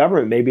that's not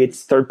government. Maybe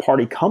it's third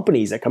party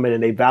companies that come in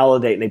and they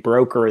validate and they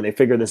broker and they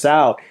figure this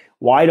out.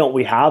 Why don't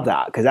we have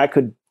that? Because that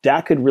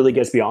could really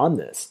get us beyond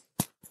this.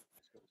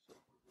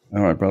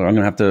 All right, brother. I'm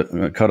going to have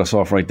to cut us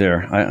off right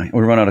there.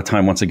 We run out of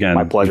time once again.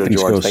 My pleasure, Things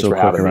George. go Thanks so for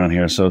quick having around me.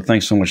 here. So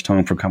thanks so much,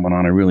 Tom, for coming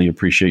on. I really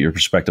appreciate your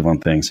perspective on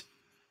things.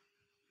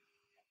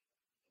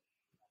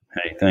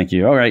 Hey, thank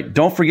you. All right.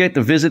 Don't forget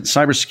to visit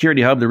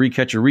Cybersecurity Hub to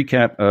catch a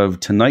recap of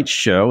tonight's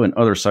show and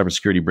other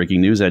cybersecurity breaking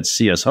news at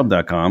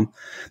cshub.com.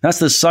 That's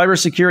the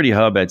Cybersecurity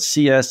Hub at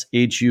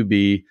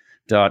cshub.com.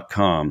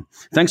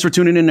 Thanks for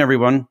tuning in,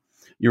 everyone.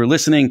 You're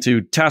listening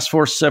to Task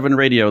Force 7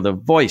 Radio, the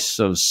voice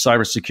of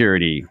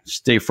cybersecurity.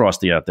 Stay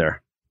frosty out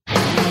there.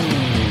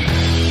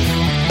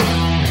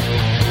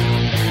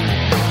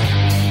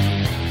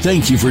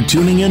 Thank you for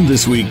tuning in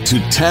this week to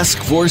Task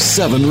Force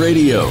 7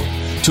 Radio.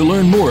 To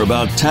learn more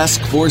about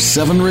Task Force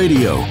 7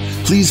 Radio,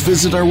 please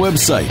visit our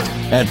website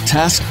at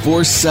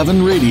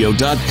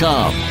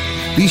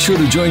taskforce7radio.com. Be sure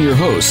to join your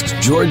host,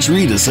 George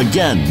Reedus,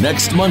 again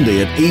next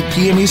Monday at 8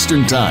 p.m.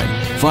 Eastern Time,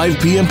 5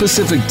 p.m.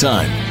 Pacific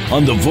Time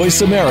on the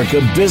Voice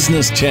America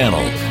Business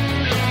Channel.